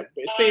believes from the,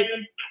 see,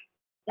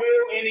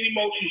 will and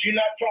emotions. You're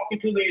not talking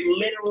to the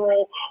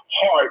literal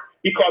heart,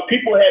 because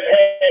people have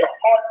had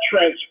heart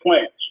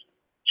transplants.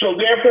 So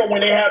therefore,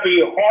 when they have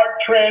a heart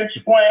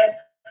transplant,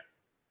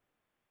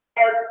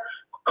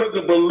 could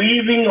the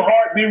believing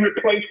heart be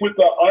replaced with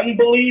the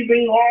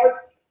unbelieving heart?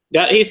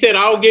 That he said,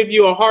 "I'll give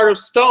you a heart of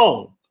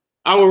stone.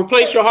 I will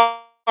replace your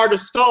heart of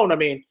stone." I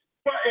mean,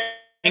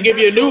 and give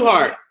you a new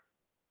heart.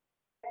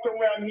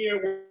 Around here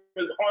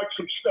with hearts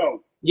of stone.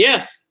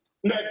 Yes.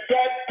 Now,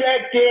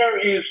 that there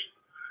is.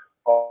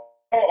 Oh,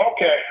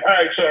 okay. All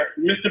right, sir.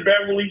 Mr.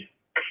 Beverly.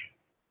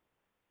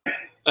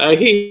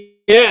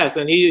 Yes,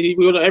 and he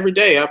will every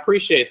day. I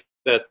appreciate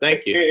that.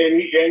 Thank you.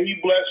 And he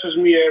blesses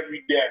me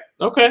every day.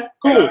 Okay,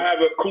 cool. And I have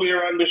a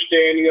clear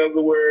understanding of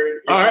the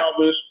word, and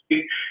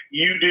obviously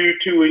you do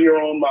too in your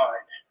own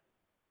mind.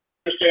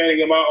 Understanding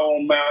in my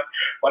own mind,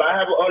 but I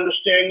have an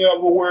understanding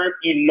of the word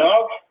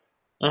enough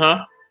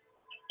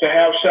to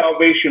have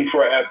salvation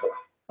forever.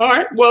 All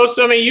right. Well,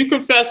 so I mean, you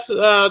confess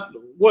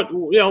what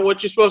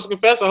you're supposed to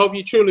confess. I hope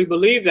you truly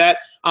believe that.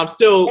 I'm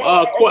still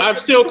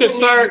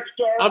concerned.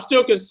 I'm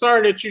still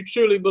concerned that you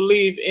truly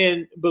believe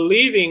in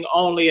believing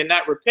only and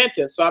not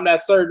repentance. So I'm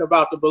not certain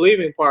about the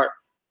believing part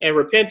and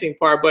repenting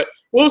part. But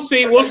we'll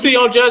see. We'll see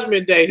on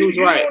Judgment Day who's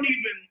right. Don't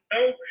even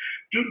know.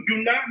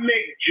 Do not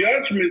make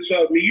judgments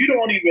of me. You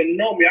don't even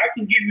know me. I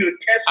can give you a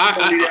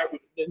testimony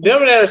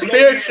them that are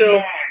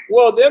spiritual.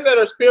 Well, them that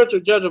are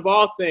spiritual judge of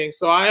all things.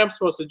 So I am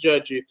supposed to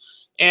judge you.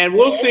 And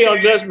we'll see on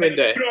Judgment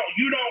Day.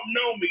 You don't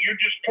know me. You're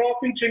just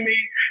talking to me.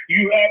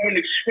 You have an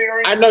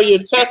experience. I know your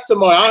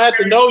testimony. I don't have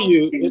to know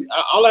you.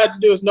 All I have to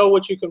do is know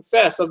what you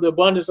confess. Of the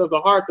abundance of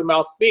the heart, the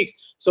mouth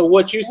speaks. So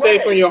what you say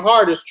from your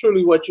heart is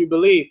truly what you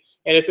believe.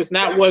 And if it's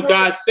not what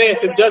God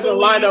says, if it doesn't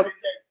line up,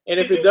 and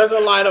if it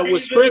doesn't line up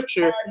with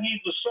Scripture,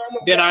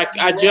 then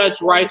I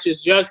judge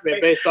righteous judgment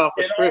based off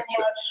of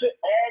Scripture.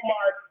 All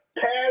my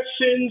past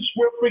sins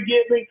were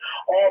forgiven,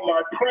 all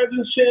my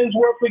present sins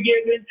were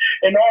forgiven,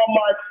 and all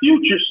my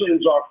future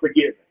sins are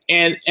forgiven.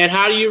 And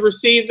how do you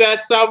receive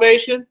that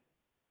salvation?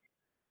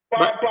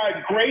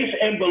 By grace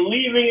and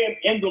believing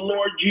in the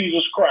Lord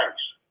Jesus Christ.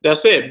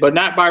 That's it, but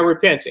not by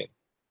repenting.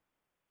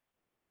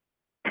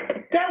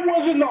 That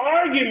wasn't the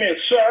argument,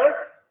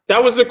 sir.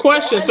 That was the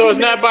question, so it's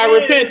not by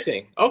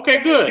repenting. Okay,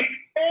 good.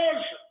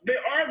 Because the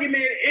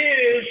argument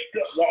is,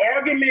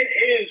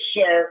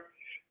 sir,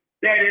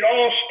 that it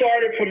all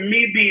started from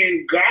me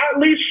being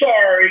godly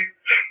sorry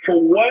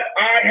for what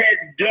I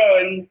had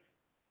done,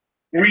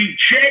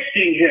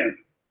 rejecting him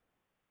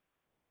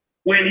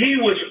when he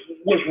was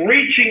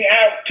reaching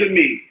out to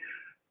me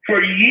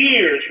for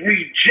years,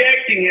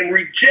 rejecting him,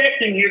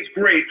 rejecting his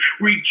grace,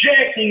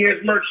 rejecting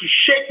his mercy,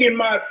 shaking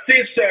my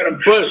fists at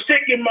him,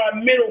 sticking my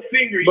middle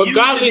finger. But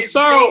godly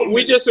sorrow,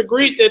 we just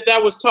agreed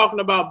that was talking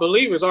about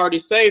believers, already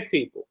saved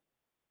people.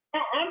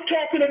 I'm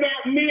talking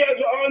about me as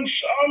an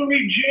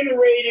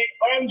unregenerated,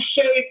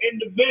 unsaved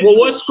individual. Well,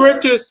 what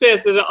Scripture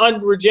says that an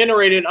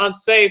unregenerated,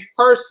 unsaved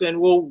person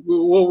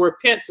will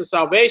repent to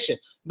salvation.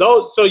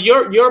 So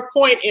your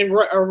point in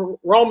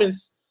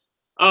Romans,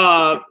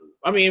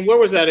 I mean, where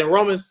was that in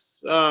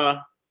Romans?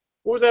 What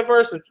was that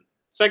verse in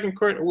 2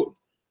 Corinthians?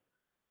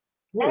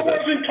 What was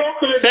that?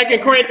 2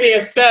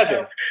 Corinthians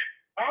 7.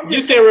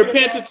 You said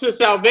repentance to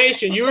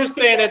salvation. You were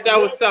saying that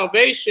was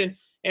salvation.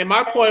 And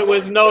my point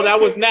was, no, that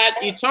was not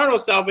eternal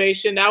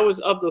salvation. That was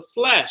of the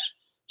flesh.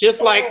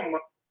 Just like,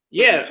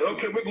 yeah.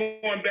 Okay, we're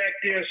going back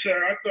there,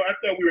 sir. I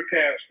thought we were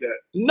past that.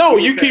 No,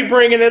 you keep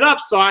bringing it up,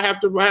 so I have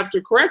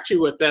to correct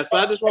you with that. So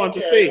I just wanted to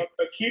see.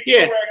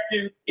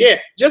 Yeah.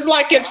 Just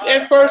like in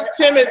 1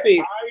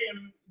 Timothy,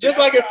 just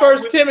like in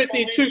 1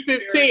 Timothy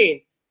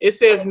 2:15, it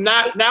says,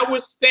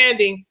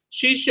 notwithstanding,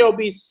 she shall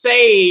be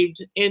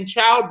saved in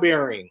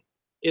childbearing.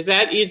 Is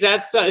that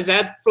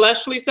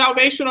fleshly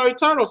salvation or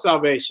eternal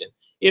salvation?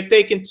 If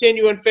they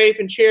continue in faith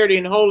and charity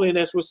and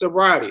holiness with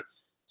sobriety.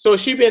 So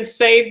has she been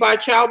saved by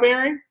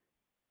childbearing?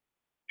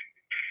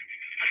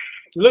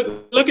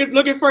 Look at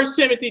 1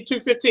 Timothy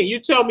 2:15. You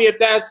tell me if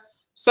that's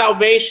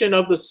salvation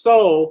of the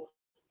soul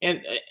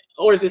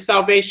or is it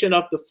salvation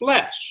of the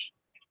flesh?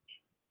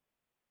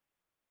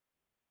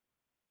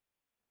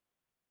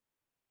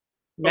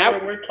 Now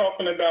we're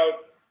talking about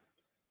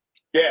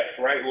death,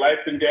 right? Life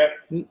and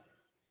death.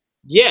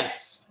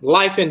 Yes,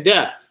 life and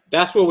death.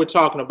 That's what we're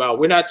talking about.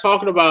 We're not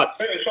talking about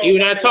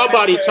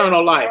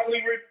eternal life.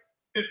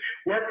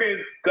 Work is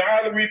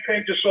godly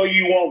repentance so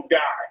you won't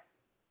die.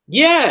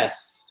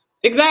 Yes,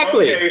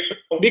 exactly. Okay,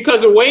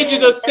 because the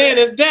wages of sin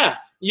is death.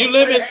 You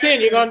live in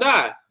sin, you're gonna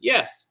die.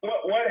 Yes.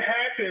 What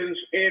happens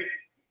if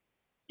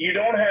you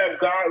don't have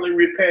godly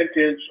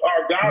repentance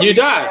or godly you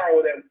die.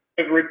 Sorrow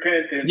that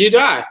repentance? You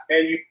die.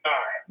 And you die.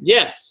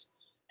 Yes.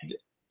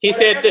 He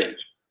said that.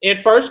 In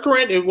 1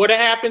 Corinthians, what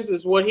happens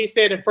is what he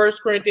said in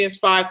 1 Corinthians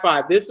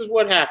 5:5. This is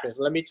what happens.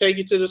 Let me take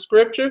you to the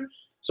Scripture.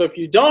 So if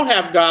you don't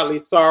have godly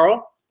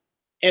sorrow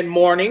and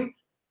mourning,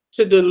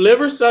 to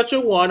deliver such a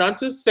one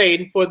unto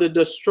Satan for the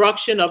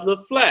destruction of the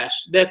flesh,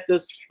 that the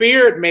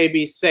spirit may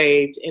be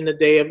saved in the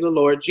day of the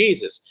Lord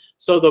Jesus.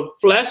 So the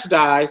flesh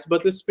dies,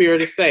 but the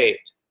spirit is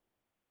saved.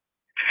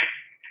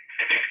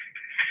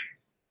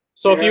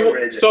 So if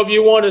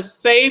you want to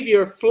save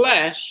your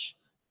flesh,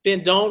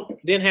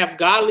 then have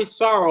godly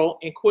sorrow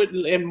and quit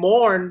and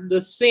mourn the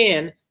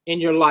sin in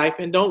your life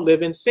and don't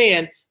live in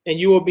sin, and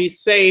you will be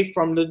saved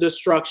from the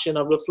destruction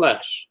of the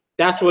flesh.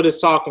 That's what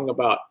it's talking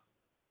about.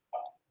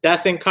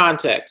 That's in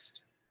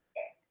context.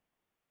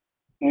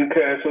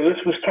 Okay, so this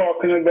was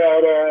talking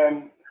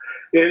about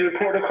it is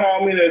for to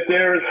call me that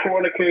there is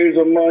fornicators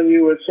among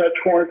you, and such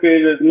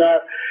fornicators is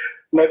not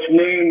much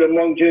named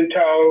among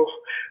Gentiles,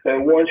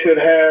 and one should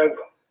have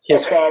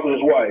his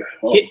father's wife.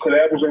 Because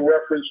that was a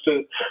reference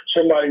to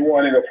somebody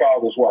wanting a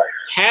father's wife.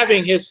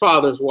 Having his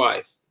father's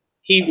wife.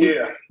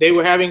 They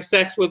were having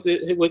sex with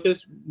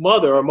his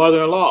mother or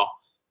mother-in-law.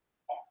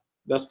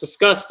 That's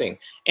disgusting.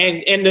 But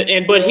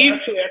he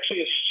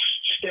actually a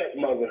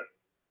stepmother.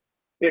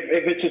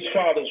 If it's his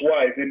father's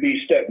wife, it'd be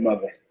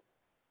stepmother.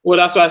 Well,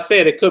 that's what I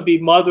said. It could be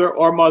mother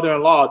or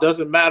mother-in-law. It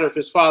doesn't matter if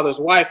it's father's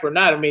wife or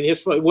not. I mean,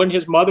 wouldn't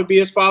his mother be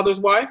his father's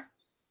wife?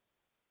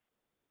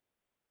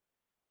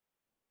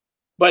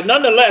 But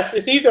nonetheless,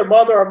 it's either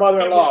mother or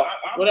mother-in-law,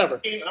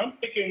 whatever.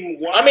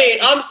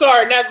 I'm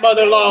sorry, not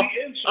mother-in-law.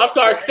 I'm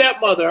sorry,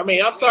 stepmother.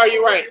 I'm sorry,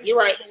 you're right. You're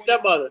right,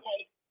 stepmother.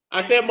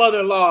 I said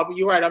mother-in-law, but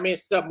you're right. I mean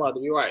stepmother.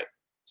 You're right.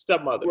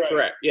 Stepmother,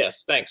 correct.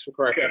 Yes, thanks for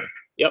correcting me.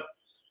 Yep.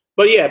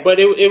 But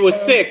it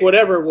was sick,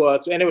 whatever it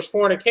was, and it was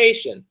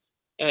fornication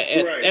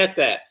at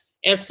that.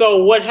 And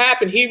so what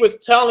happened, he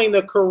was telling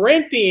the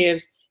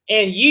Corinthians,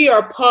 and ye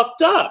are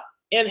puffed up,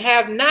 and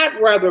have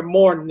not rather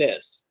mourned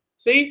this.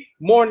 See,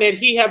 mourn that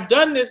he have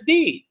done this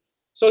deed.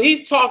 So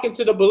he's talking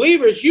to the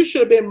believers. You should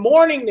have been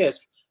mourning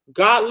this.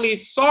 Godly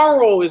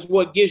sorrow is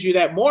what gives you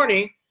that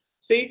mourning.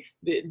 See,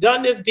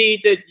 done this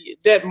deed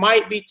that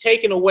might be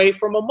taken away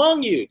from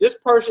among you. This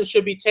person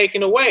should be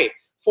taken away.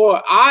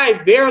 For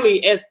I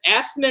verily, as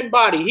absent in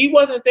body, he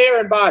wasn't there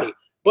in body,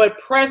 but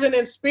present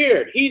in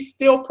spirit. He's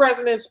still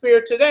present in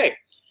spirit today.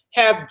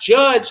 Have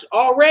judged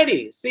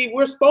already. See,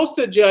 we're supposed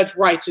to judge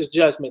righteous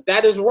judgment.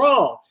 That is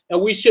wrong.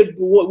 And we should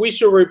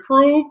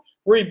reprove,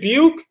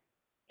 rebuke,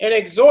 and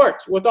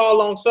exhort with all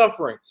long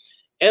suffering,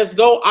 as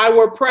though I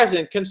were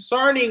present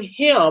concerning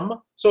him.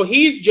 So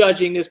he's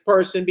judging this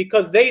person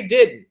because they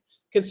didn't,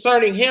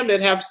 concerning him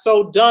that have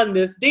so done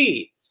this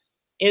deed.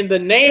 In the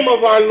name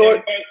of our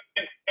Lord.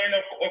 And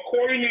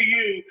according to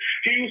you,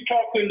 he was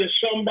talking to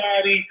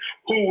somebody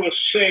who was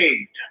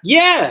saved.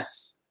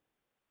 Yes.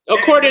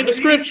 According to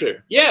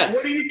scripture. Yes.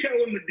 What do you tell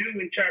him to do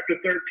in chapter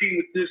 13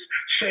 with this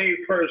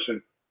saved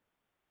person?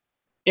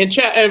 In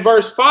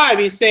verse 5,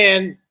 he's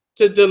saying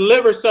to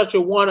deliver such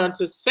a one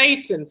unto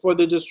Satan for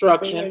the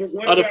destruction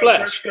of the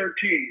flesh. Verse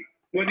 13.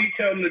 What do you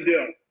tell him to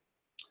do?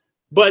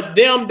 But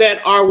them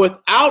that are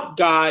without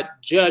God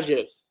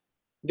judgeth.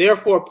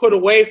 Therefore put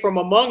away from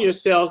among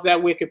yourselves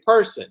that wicked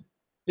person.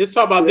 Let's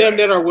talk about them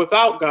that are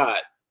without God.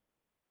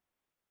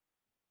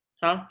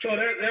 Huh? So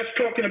that's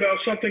talking about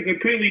something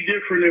completely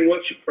different than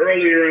what's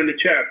earlier in the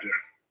chapter.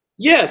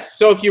 Yes.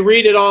 So if you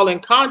read it all in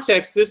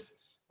context, this.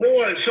 Boy,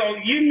 so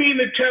you mean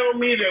to tell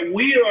me that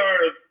we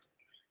are,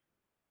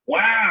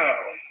 wow.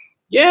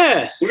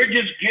 Yes. We're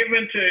just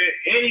given to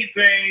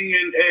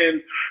anything,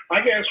 and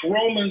I guess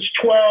Romans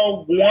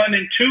 12, 1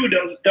 and 2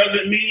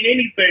 doesn't mean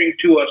anything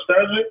to us,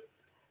 does it?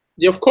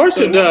 Yeah, of course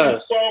it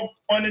does. 12,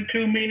 1 and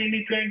 2 mean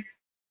anything?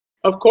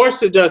 Of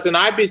course it does. And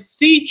I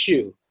beseech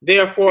you,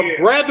 therefore,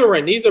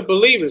 brethren, these are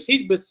believers.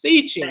 He's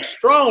beseeching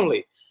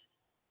strongly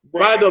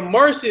by the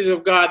mercies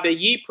of God that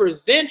ye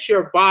present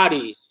your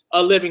bodies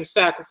a living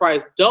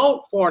sacrifice.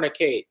 Don't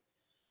fornicate.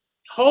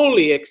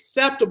 Holy,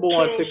 acceptable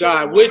unto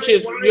God, which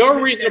is your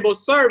reasonable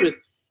service.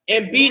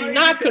 And be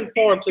not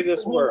conformed to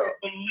this world.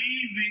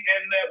 Believing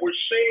and that we're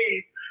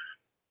saved,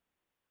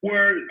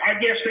 where I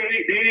guess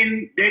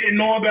they didn't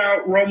know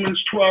about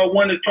Romans 12,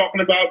 1 is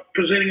talking about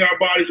presenting our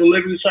bodies a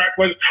living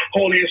sacrifice,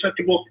 holy and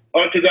acceptable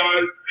unto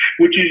God,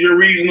 which is your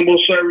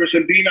reasonable service,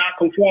 and be not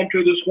conformed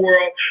to this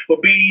world, but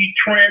be ye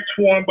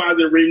transformed by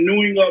the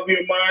renewing of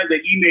your mind,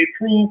 that ye may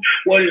prove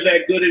what is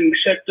that good and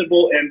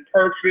acceptable and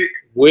perfect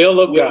will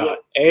of God.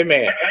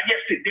 Amen. I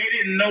guess they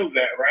didn't know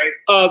that, right?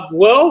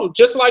 Well,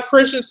 just like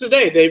Christians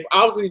today, they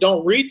obviously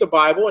don't read the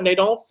Bible and they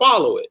don't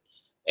follow it.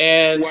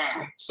 And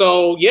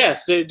so,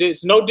 yes,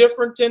 it's no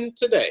different than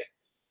today.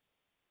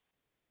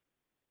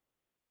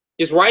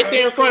 It's right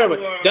there in front of it.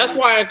 That's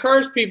why I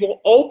encourage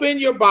people, open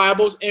your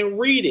Bibles and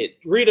read it.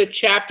 Read a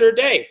chapter a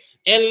day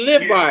and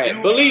live by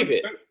it. Believe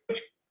it.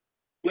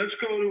 Let's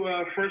go to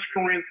 1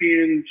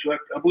 Corinthians, I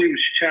believe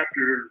it's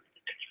chapter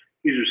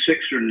either 6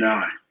 or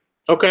 9.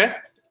 Okay.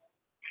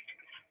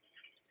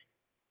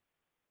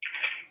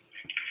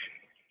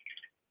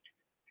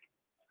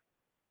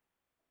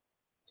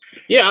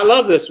 Yeah, I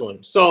love this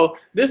one. So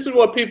this is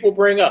what people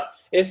bring up.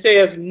 It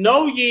says,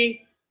 know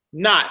ye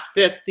not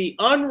that the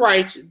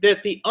unrighteous,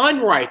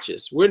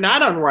 we're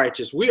not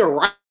unrighteous, we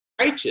are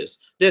righteous,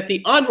 that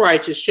the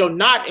unrighteous shall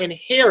not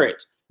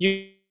inherit.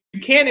 You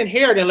can't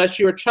inherit unless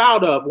you're a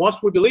child of.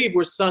 Once we believe,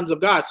 we're sons of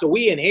God, so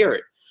we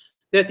inherit.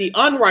 that the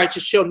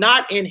unrighteous shall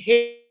not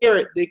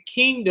inherit the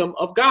kingdom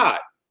of God.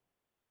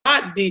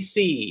 Not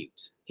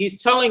deceived.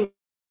 He's telling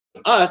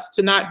us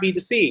to not be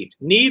deceived.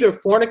 Neither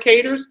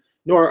fornicators,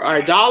 nor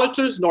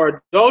idolaters,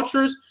 nor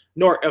adulterers,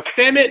 nor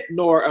effeminate,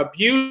 nor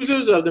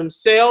abusers of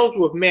themselves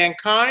with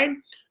mankind,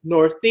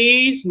 nor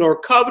thieves, nor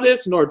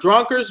covetous, nor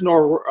drunkards,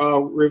 nor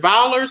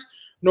revilers,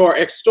 nor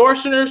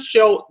extortioners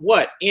shall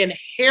what?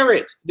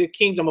 Inherit the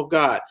kingdom of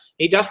God.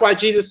 That's why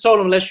Jesus told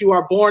them, unless you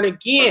are born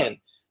again,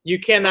 you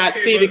cannot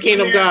see the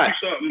kingdom of God.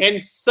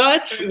 And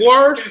such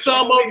were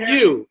some of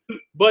you,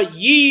 but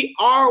ye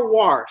are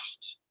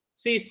washed.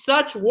 See,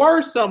 such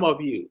were some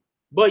of you,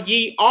 but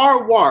ye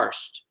are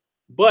washed,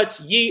 but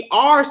ye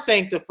are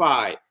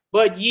sanctified,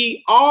 but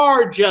ye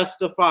are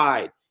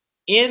justified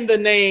in the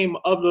name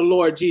of the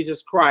Lord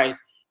Jesus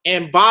Christ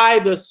and by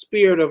the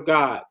Spirit of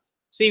God.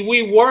 See,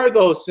 we were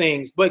those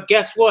things, but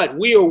guess what?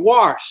 We are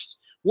washed,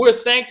 we're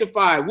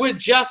sanctified, we're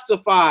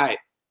justified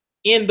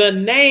in the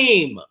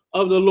name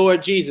of the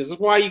Lord Jesus. That's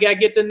why you got to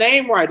get the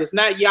name right. It's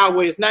not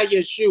Yahweh, it's not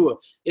Yeshua,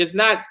 it's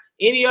not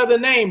any other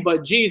name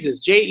but Jesus,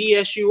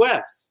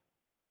 J-E-S-U-S.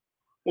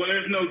 Well,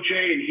 there's no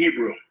J in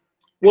Hebrew.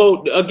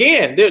 Well,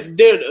 again,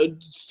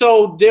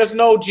 so there's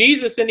no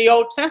Jesus in the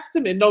Old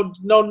Testament,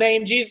 no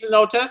name Jesus in the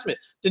Old Testament.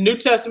 The New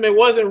Testament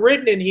wasn't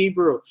written in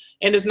Hebrew,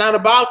 and it's not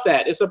about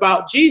that. It's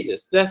about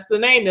Jesus. That's the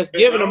name that's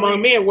given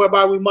among men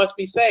whereby we must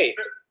be saved.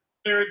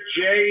 There's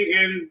J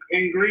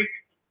in Greek?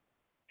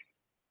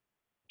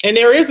 And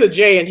there is a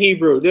J in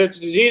Hebrew.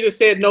 Jesus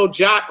said no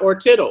jot or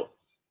tittle.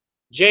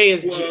 J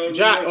is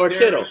jot or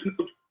tittle.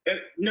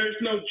 There's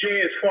no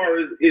J as far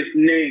as its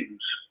names.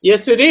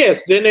 Yes, it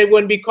is. Then it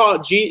wouldn't be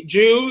called Jews.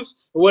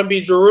 It wouldn't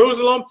be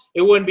Jerusalem.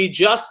 It wouldn't be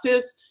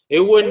justice. It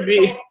wouldn't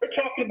be. We're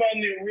talking about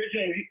in the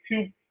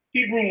original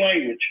Hebrew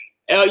language.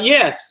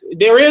 Yes,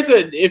 there is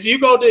a. If you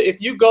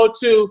go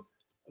to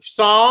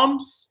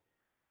Psalms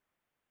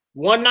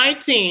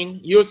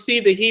 119, you'll see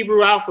the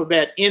Hebrew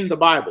alphabet in the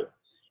Bible,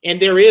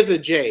 and there is a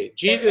J.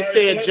 Jesus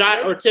said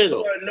jot or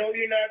tittle. Know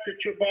ye not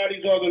that your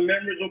bodies are the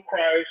members of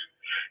Christ?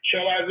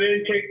 Shall I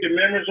then take the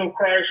members of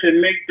Christ and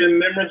make them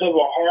members of a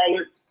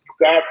harlot?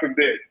 God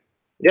forbid.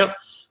 Yep.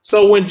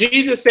 So when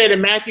Jesus said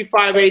in Matthew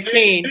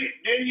 5:18,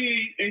 then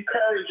he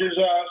encourages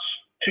us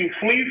to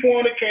flee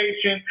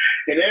fornication,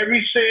 and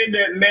every sin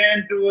that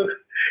man doeth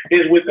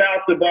is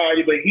without the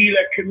body, but he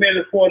that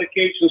committeth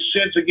fornication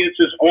sins against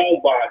his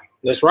own body.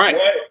 That's right.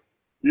 What?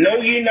 Know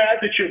ye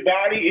not that your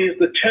body is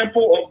the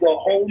temple of the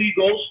Holy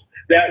Ghost,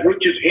 that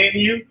which is in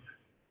you?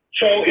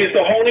 So is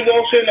the Holy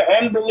Ghost in the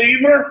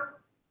unbeliever?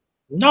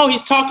 No,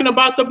 he's talking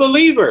about the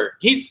believer.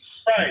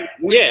 He's right,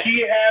 which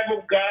he have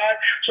of God.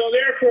 So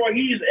therefore,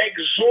 he's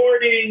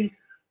exhorting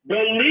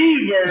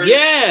believers.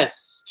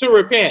 Yes, to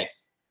repent.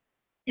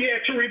 Yeah,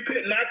 to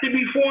repent, not to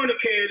be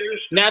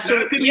fornicators, not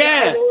to be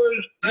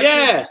idolaters,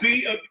 not to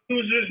be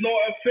abusers, nor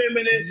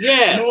effeminate,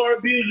 nor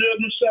abusers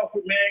of themselves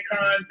with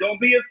mankind. Don't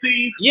be a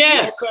thief.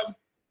 Yes.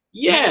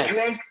 Yes.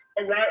 Nor drunk,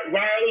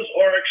 revilers,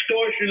 or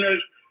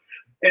extortioners.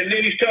 And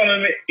then he's telling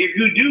them, if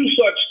you do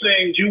such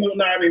things, you will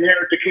not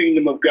inherit the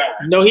kingdom of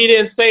God. No, he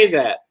didn't say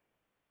that.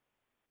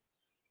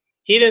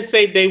 He didn't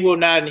say they will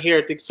not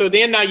inherit it. So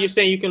then now you're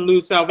saying you can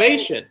lose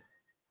salvation.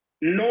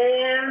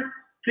 Nor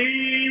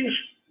thieves,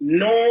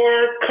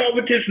 nor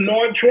covetous,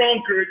 nor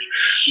drunkards,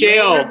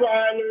 nor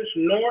revilers,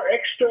 nor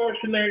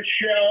extortioners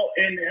shall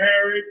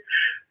inherit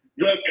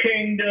the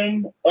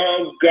kingdom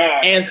of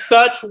God. And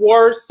such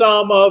were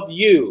some of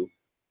you.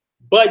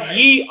 But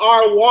ye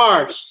are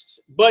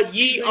washed, but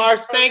ye are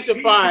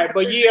sanctified,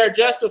 but ye are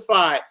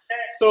justified.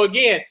 So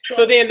again,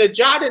 so then the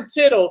jot and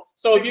tittle.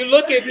 So if you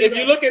look at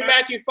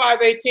Matthew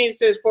 5:18, it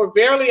says, "For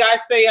verily I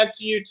say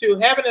unto you, to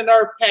heaven and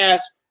earth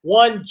pass,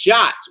 one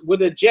jot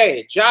with a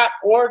J, jot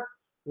or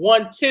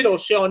one tittle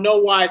shall no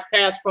wise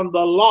pass from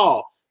the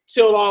law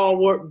till all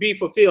will be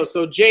fulfilled."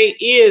 So J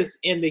is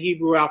in the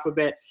Hebrew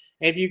alphabet.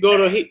 And if you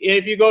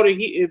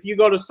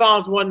go to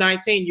Psalms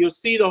 119, you'll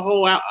see the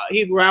whole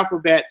Hebrew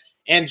alphabet.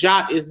 And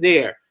jot is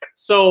there.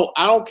 So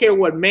I don't care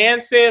what man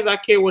says. I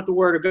care what the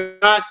word of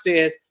God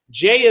says.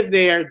 J is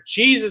there.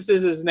 Jesus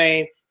is his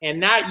name, and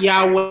not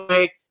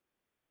Yahweh,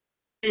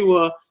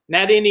 Yeshua,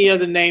 not any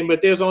other name.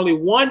 But there's only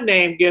one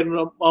name given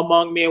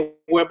among men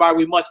whereby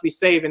we must be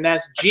saved, and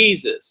that's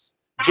Jesus.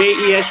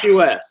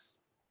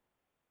 J-E-S-U-S.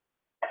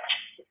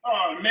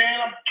 Oh,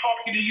 man, I'm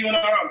talking to you, and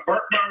I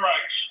burnt my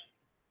rice.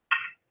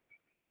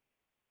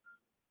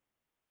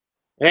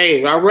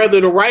 Hey, I'd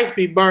rather the rice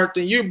be burnt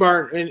than you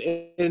burnt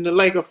in the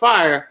lake of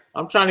fire.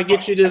 I'm trying to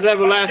get you this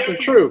everlasting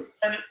truth.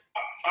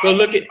 So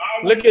look at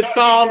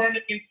Psalms.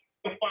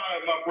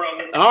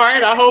 All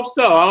right, I hope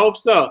so. I hope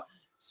so.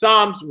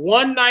 Psalms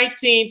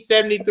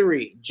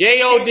 119:73.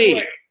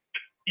 J-O-D.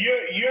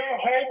 You're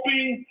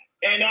hoping,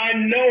 and I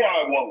know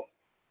I won't.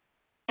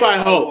 I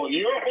hope.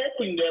 You're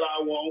hoping that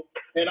I won't,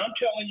 and I'm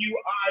telling you,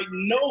 I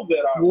know that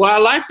I won't. Well, I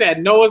like that.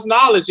 Noah's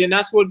knowledge, and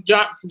that's what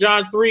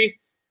John 3.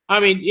 I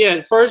mean,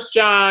 yeah, 1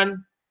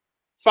 John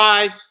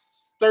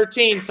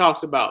 5:13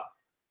 talks about.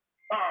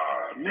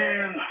 Oh,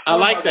 man. I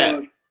like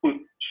that.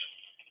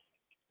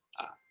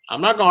 I'm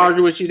not going to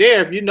argue with you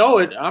there. If you know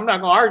it, I'm not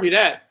going to argue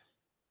that.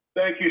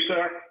 Thank you,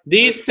 sir.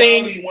 These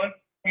things.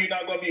 You're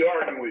not going to be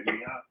arguing with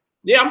me, huh?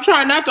 Yeah, I'm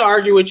trying not to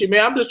argue with you,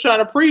 man. I'm just trying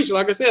to preach.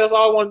 Like I said, that's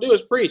all I want to do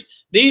is preach.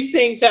 These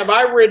things have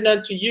I written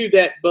unto you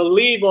that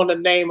believe on the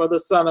name of the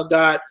Son of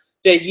God,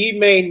 that ye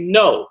may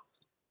know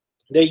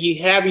that ye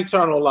have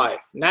eternal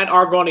life. Not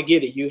are going to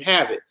get it. You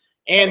have it.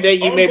 And that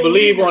ye may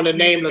believe on the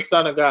name of the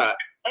Son of God.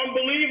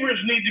 Unbelievers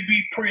need to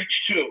be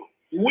preached to.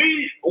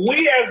 We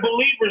as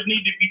believers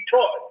need to be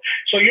taught.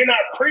 So you're not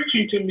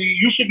preaching to me.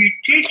 You should be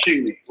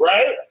teaching me,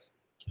 right?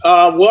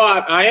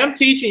 Well, I am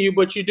teaching you,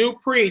 but you do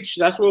preach.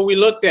 That's what we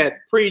looked at.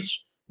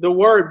 Preach the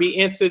word, be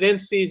instant in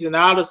season,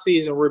 out of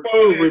season,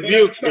 reprove,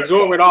 rebuke,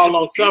 exhort with all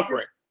long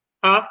suffering.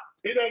 Huh?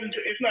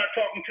 It's not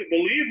talking to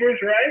believers,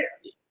 right?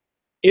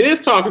 It is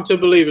talking to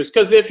believers,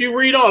 because if you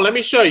read on, let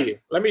me show you.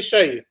 Let me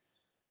show you.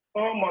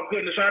 Oh my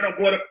goodness, I don't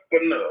want to.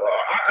 But no,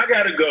 I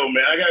gotta go,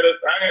 man. I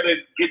gotta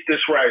get this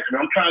right,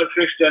 man. I'm trying to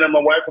fix that, and my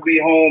wife will be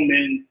home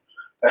in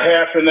a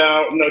half an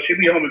hour. No, she'll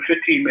be home in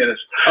 15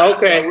 minutes.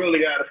 Okay. I really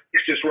gotta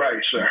fix this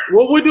right, sir.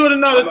 Well, we'll do it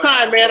another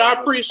time, man. I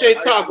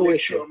appreciate talking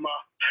with you. My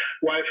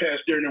wife has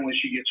dinner when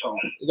she gets home.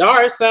 All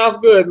right, sounds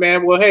good,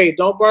 man. Well, hey,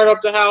 don't burn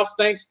up the house.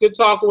 Thanks. Good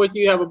talking with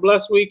you. Have a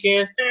blessed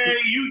weekend. Hey,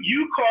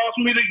 you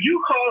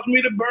caused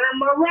me to burn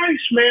my rice,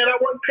 man. I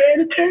wasn't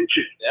paying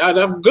attention.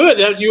 I'm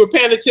good. You were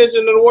paying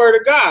attention to the word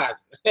of God.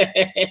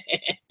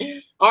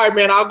 All right,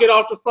 man. I'll get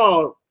off the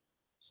phone.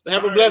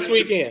 Have a blessed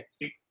weekend.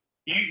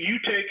 You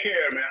take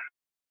care, man.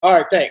 All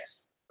right,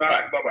 thanks. All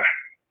right, bye-bye.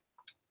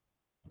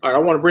 All right, I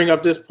want to bring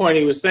up this point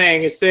he was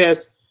saying. It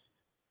says,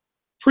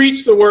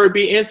 preach the word,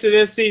 be instant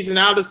in season,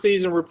 out of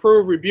season,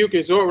 reprove, rebuke,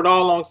 exhort with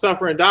all long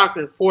suffering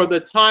doctrine. For the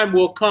time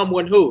will come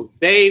when who?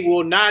 They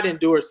will not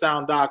endure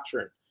sound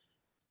doctrine,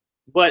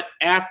 but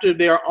after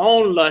their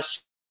own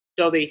lust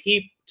shall they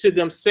heap to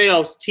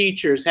themselves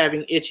teachers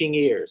having itching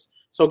ears.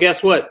 So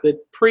guess what? The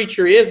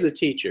preacher is the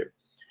teacher.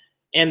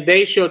 And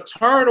they shall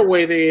turn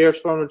away their ears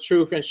from the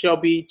truth and shall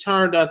be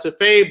turned unto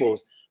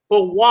fables.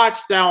 But watch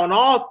thou in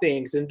all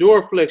things, endure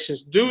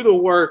afflictions, do the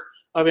work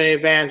of an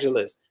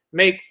evangelist.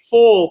 Make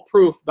full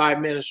proof thy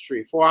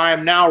ministry, for I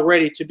am now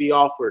ready to be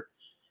offered,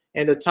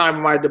 and the time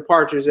of my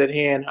departure is at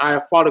hand. I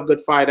have fought a good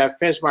fight, I have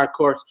finished my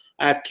course,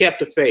 I have kept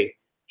the faith.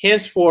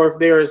 Henceforth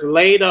there is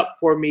laid up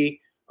for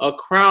me a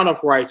crown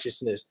of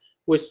righteousness,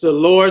 which the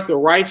Lord, the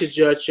righteous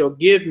judge, shall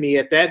give me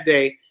at that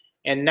day,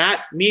 and not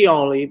me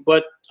only,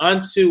 but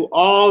unto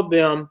all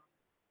them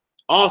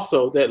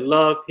also that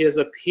love his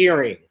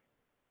appearing.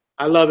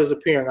 I love his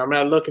appearing. I'm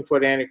not looking for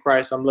the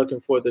Antichrist. I'm looking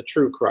for the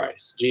true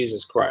Christ,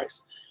 Jesus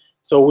Christ.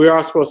 So we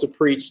are supposed to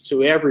preach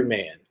to every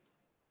man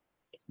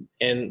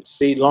and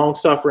see long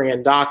suffering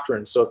and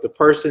doctrine. So if the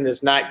person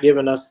is not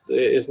giving us,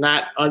 is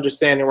not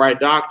understanding right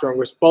doctrine,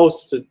 we're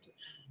supposed to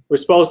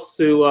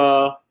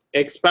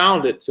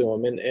expound it to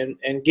them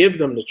and give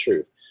them the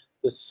truth.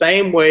 The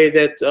same way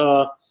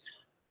that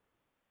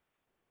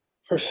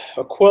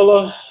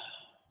Aquila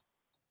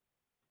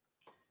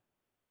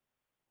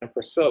and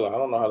Priscilla, I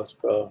don't know how to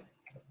spell.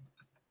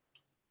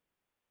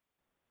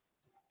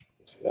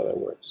 Let's see how that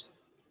works.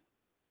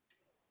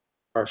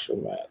 Partial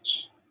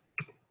match.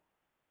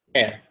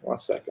 Man, 1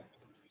 second.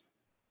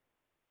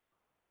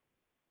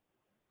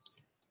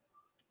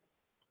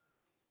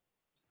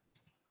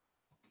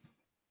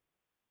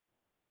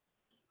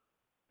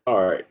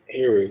 All right,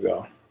 here we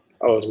go.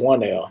 Oh, it's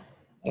 1 L.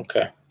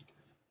 Okay.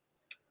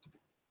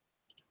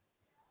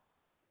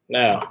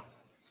 Now,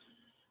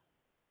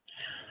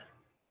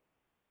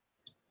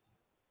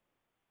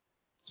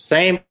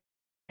 same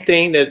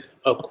thing that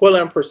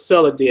Aquila and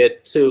Priscilla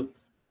did to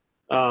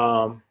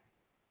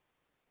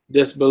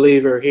this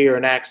believer here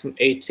in Acts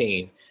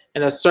 18.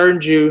 And a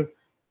certain Jew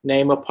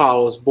named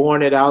Apollos,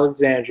 born at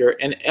Alexandria,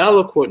 an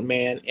eloquent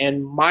man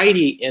and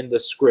mighty in the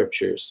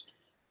scriptures,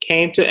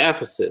 came to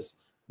Ephesus.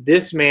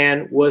 This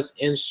man was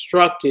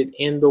instructed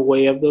in the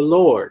way of the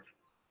Lord,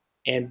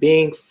 and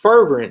being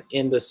fervent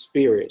in the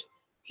spirit,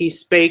 he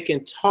spake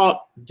and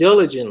taught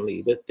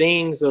diligently the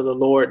things of the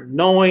Lord,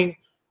 knowing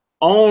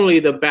only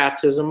the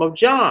baptism of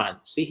John.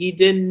 See, he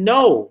didn't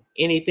know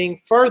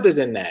anything further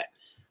than that.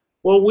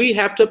 Well, we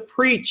have to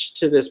preach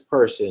to this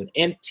person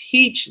and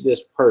teach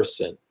this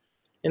person.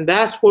 And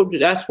that's what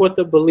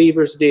the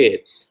believers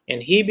did.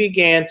 And he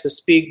began to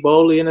speak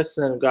boldly in the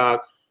synagogue,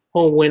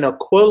 whom when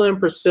Aquila and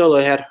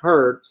Priscilla had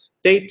heard,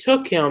 they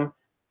took him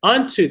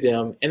unto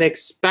them and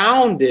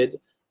expounded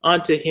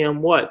unto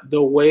him what?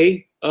 The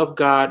way of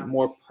God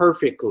more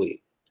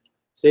perfectly.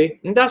 See?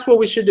 And that's what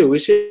we should do. We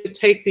should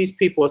take these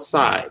people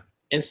aside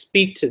and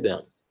speak to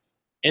them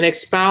and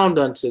expound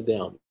unto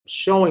them,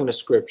 showing the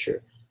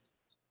scripture,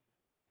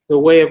 the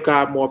way of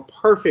God more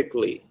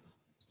perfectly.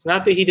 It's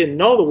not that he didn't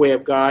know the way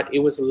of God. It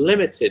was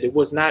limited. It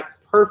was not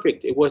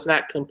perfect. It was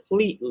not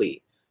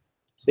completely.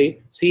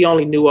 See? So he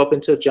only knew up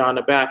until John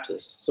the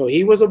Baptist. So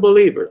he was a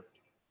believer.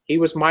 He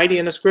was mighty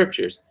in the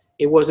scriptures.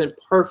 It wasn't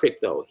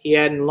perfect, though. He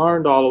hadn't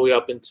learned all the way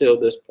up until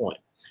this point.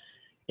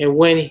 And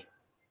when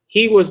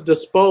he was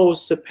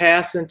disposed to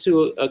pass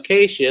into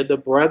Acacia, the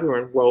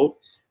brethren wrote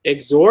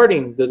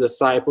exhorting the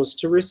disciples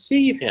to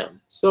receive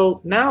him.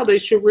 So now they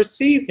should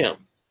receive him,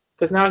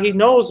 because now he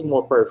knows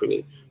more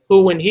perfectly,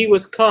 who when he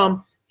was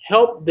come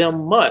helped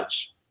them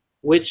much,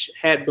 which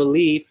had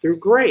believed through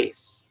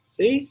grace.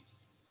 See?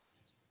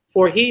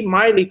 For he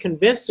mightily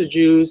convinced the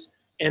Jews,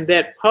 and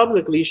that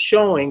publicly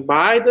showing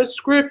by the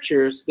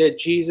scriptures that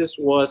Jesus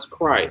was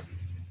Christ.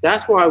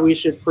 That's why we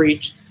should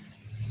preach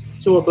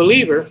to a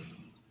believer,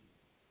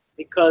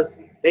 because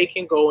they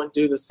can go and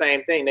do the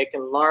same thing. They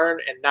can learn,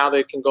 and now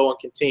they can go and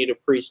continue to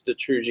preach the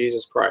true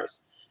Jesus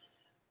Christ.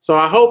 So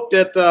I hope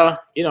that,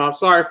 I'm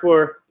sorry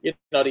for,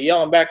 the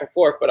yelling back and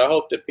forth, but I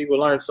hope that people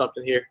learn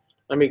something here.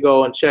 Let me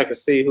go and check and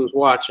see who's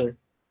watching.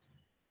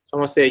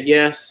 Someone said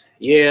yes,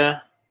 yeah,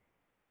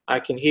 I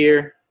can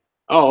hear.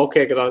 Oh,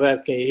 okay, because I was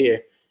asking, can you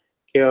hear?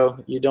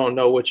 Kael, you don't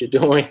know what you're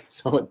doing.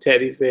 Someone,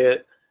 Teddy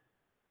said.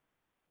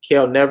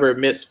 Kael never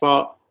admits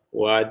fault.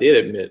 Well, I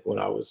did admit when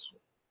I was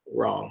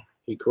wrong.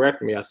 He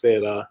corrected me. I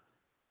said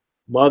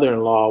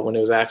mother-in-law when it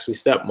was actually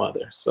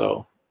stepmother.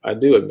 So I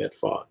do admit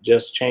fault.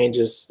 Just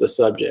changes the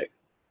subject.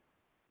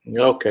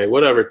 Okay,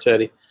 whatever,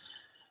 Teddy.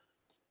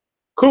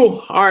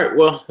 Cool. All right,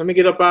 well, let me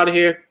get up out of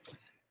here.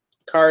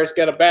 Kari's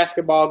got a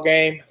basketball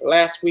game.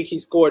 Last week he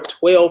scored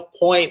 12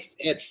 points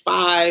at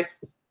 5.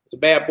 It's a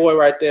bad boy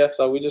right there,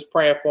 so we're just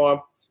praying for him.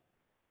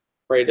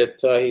 Pray that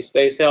he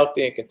stays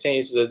healthy and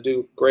continues to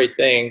do great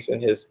things in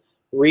his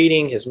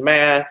reading, his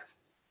math,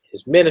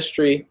 his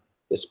ministry,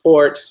 his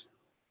sports.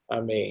 I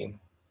mean,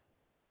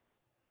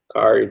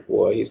 Kari,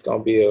 boy, he's going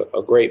to be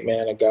a great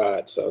man of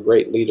God, so a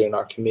great leader in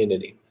our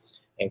community.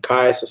 And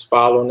Caius is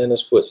following in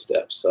his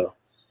footsteps, so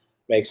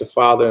makes a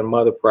father and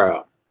mother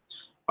proud.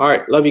 All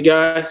right, love you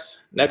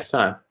guys. Next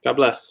time. God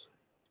bless.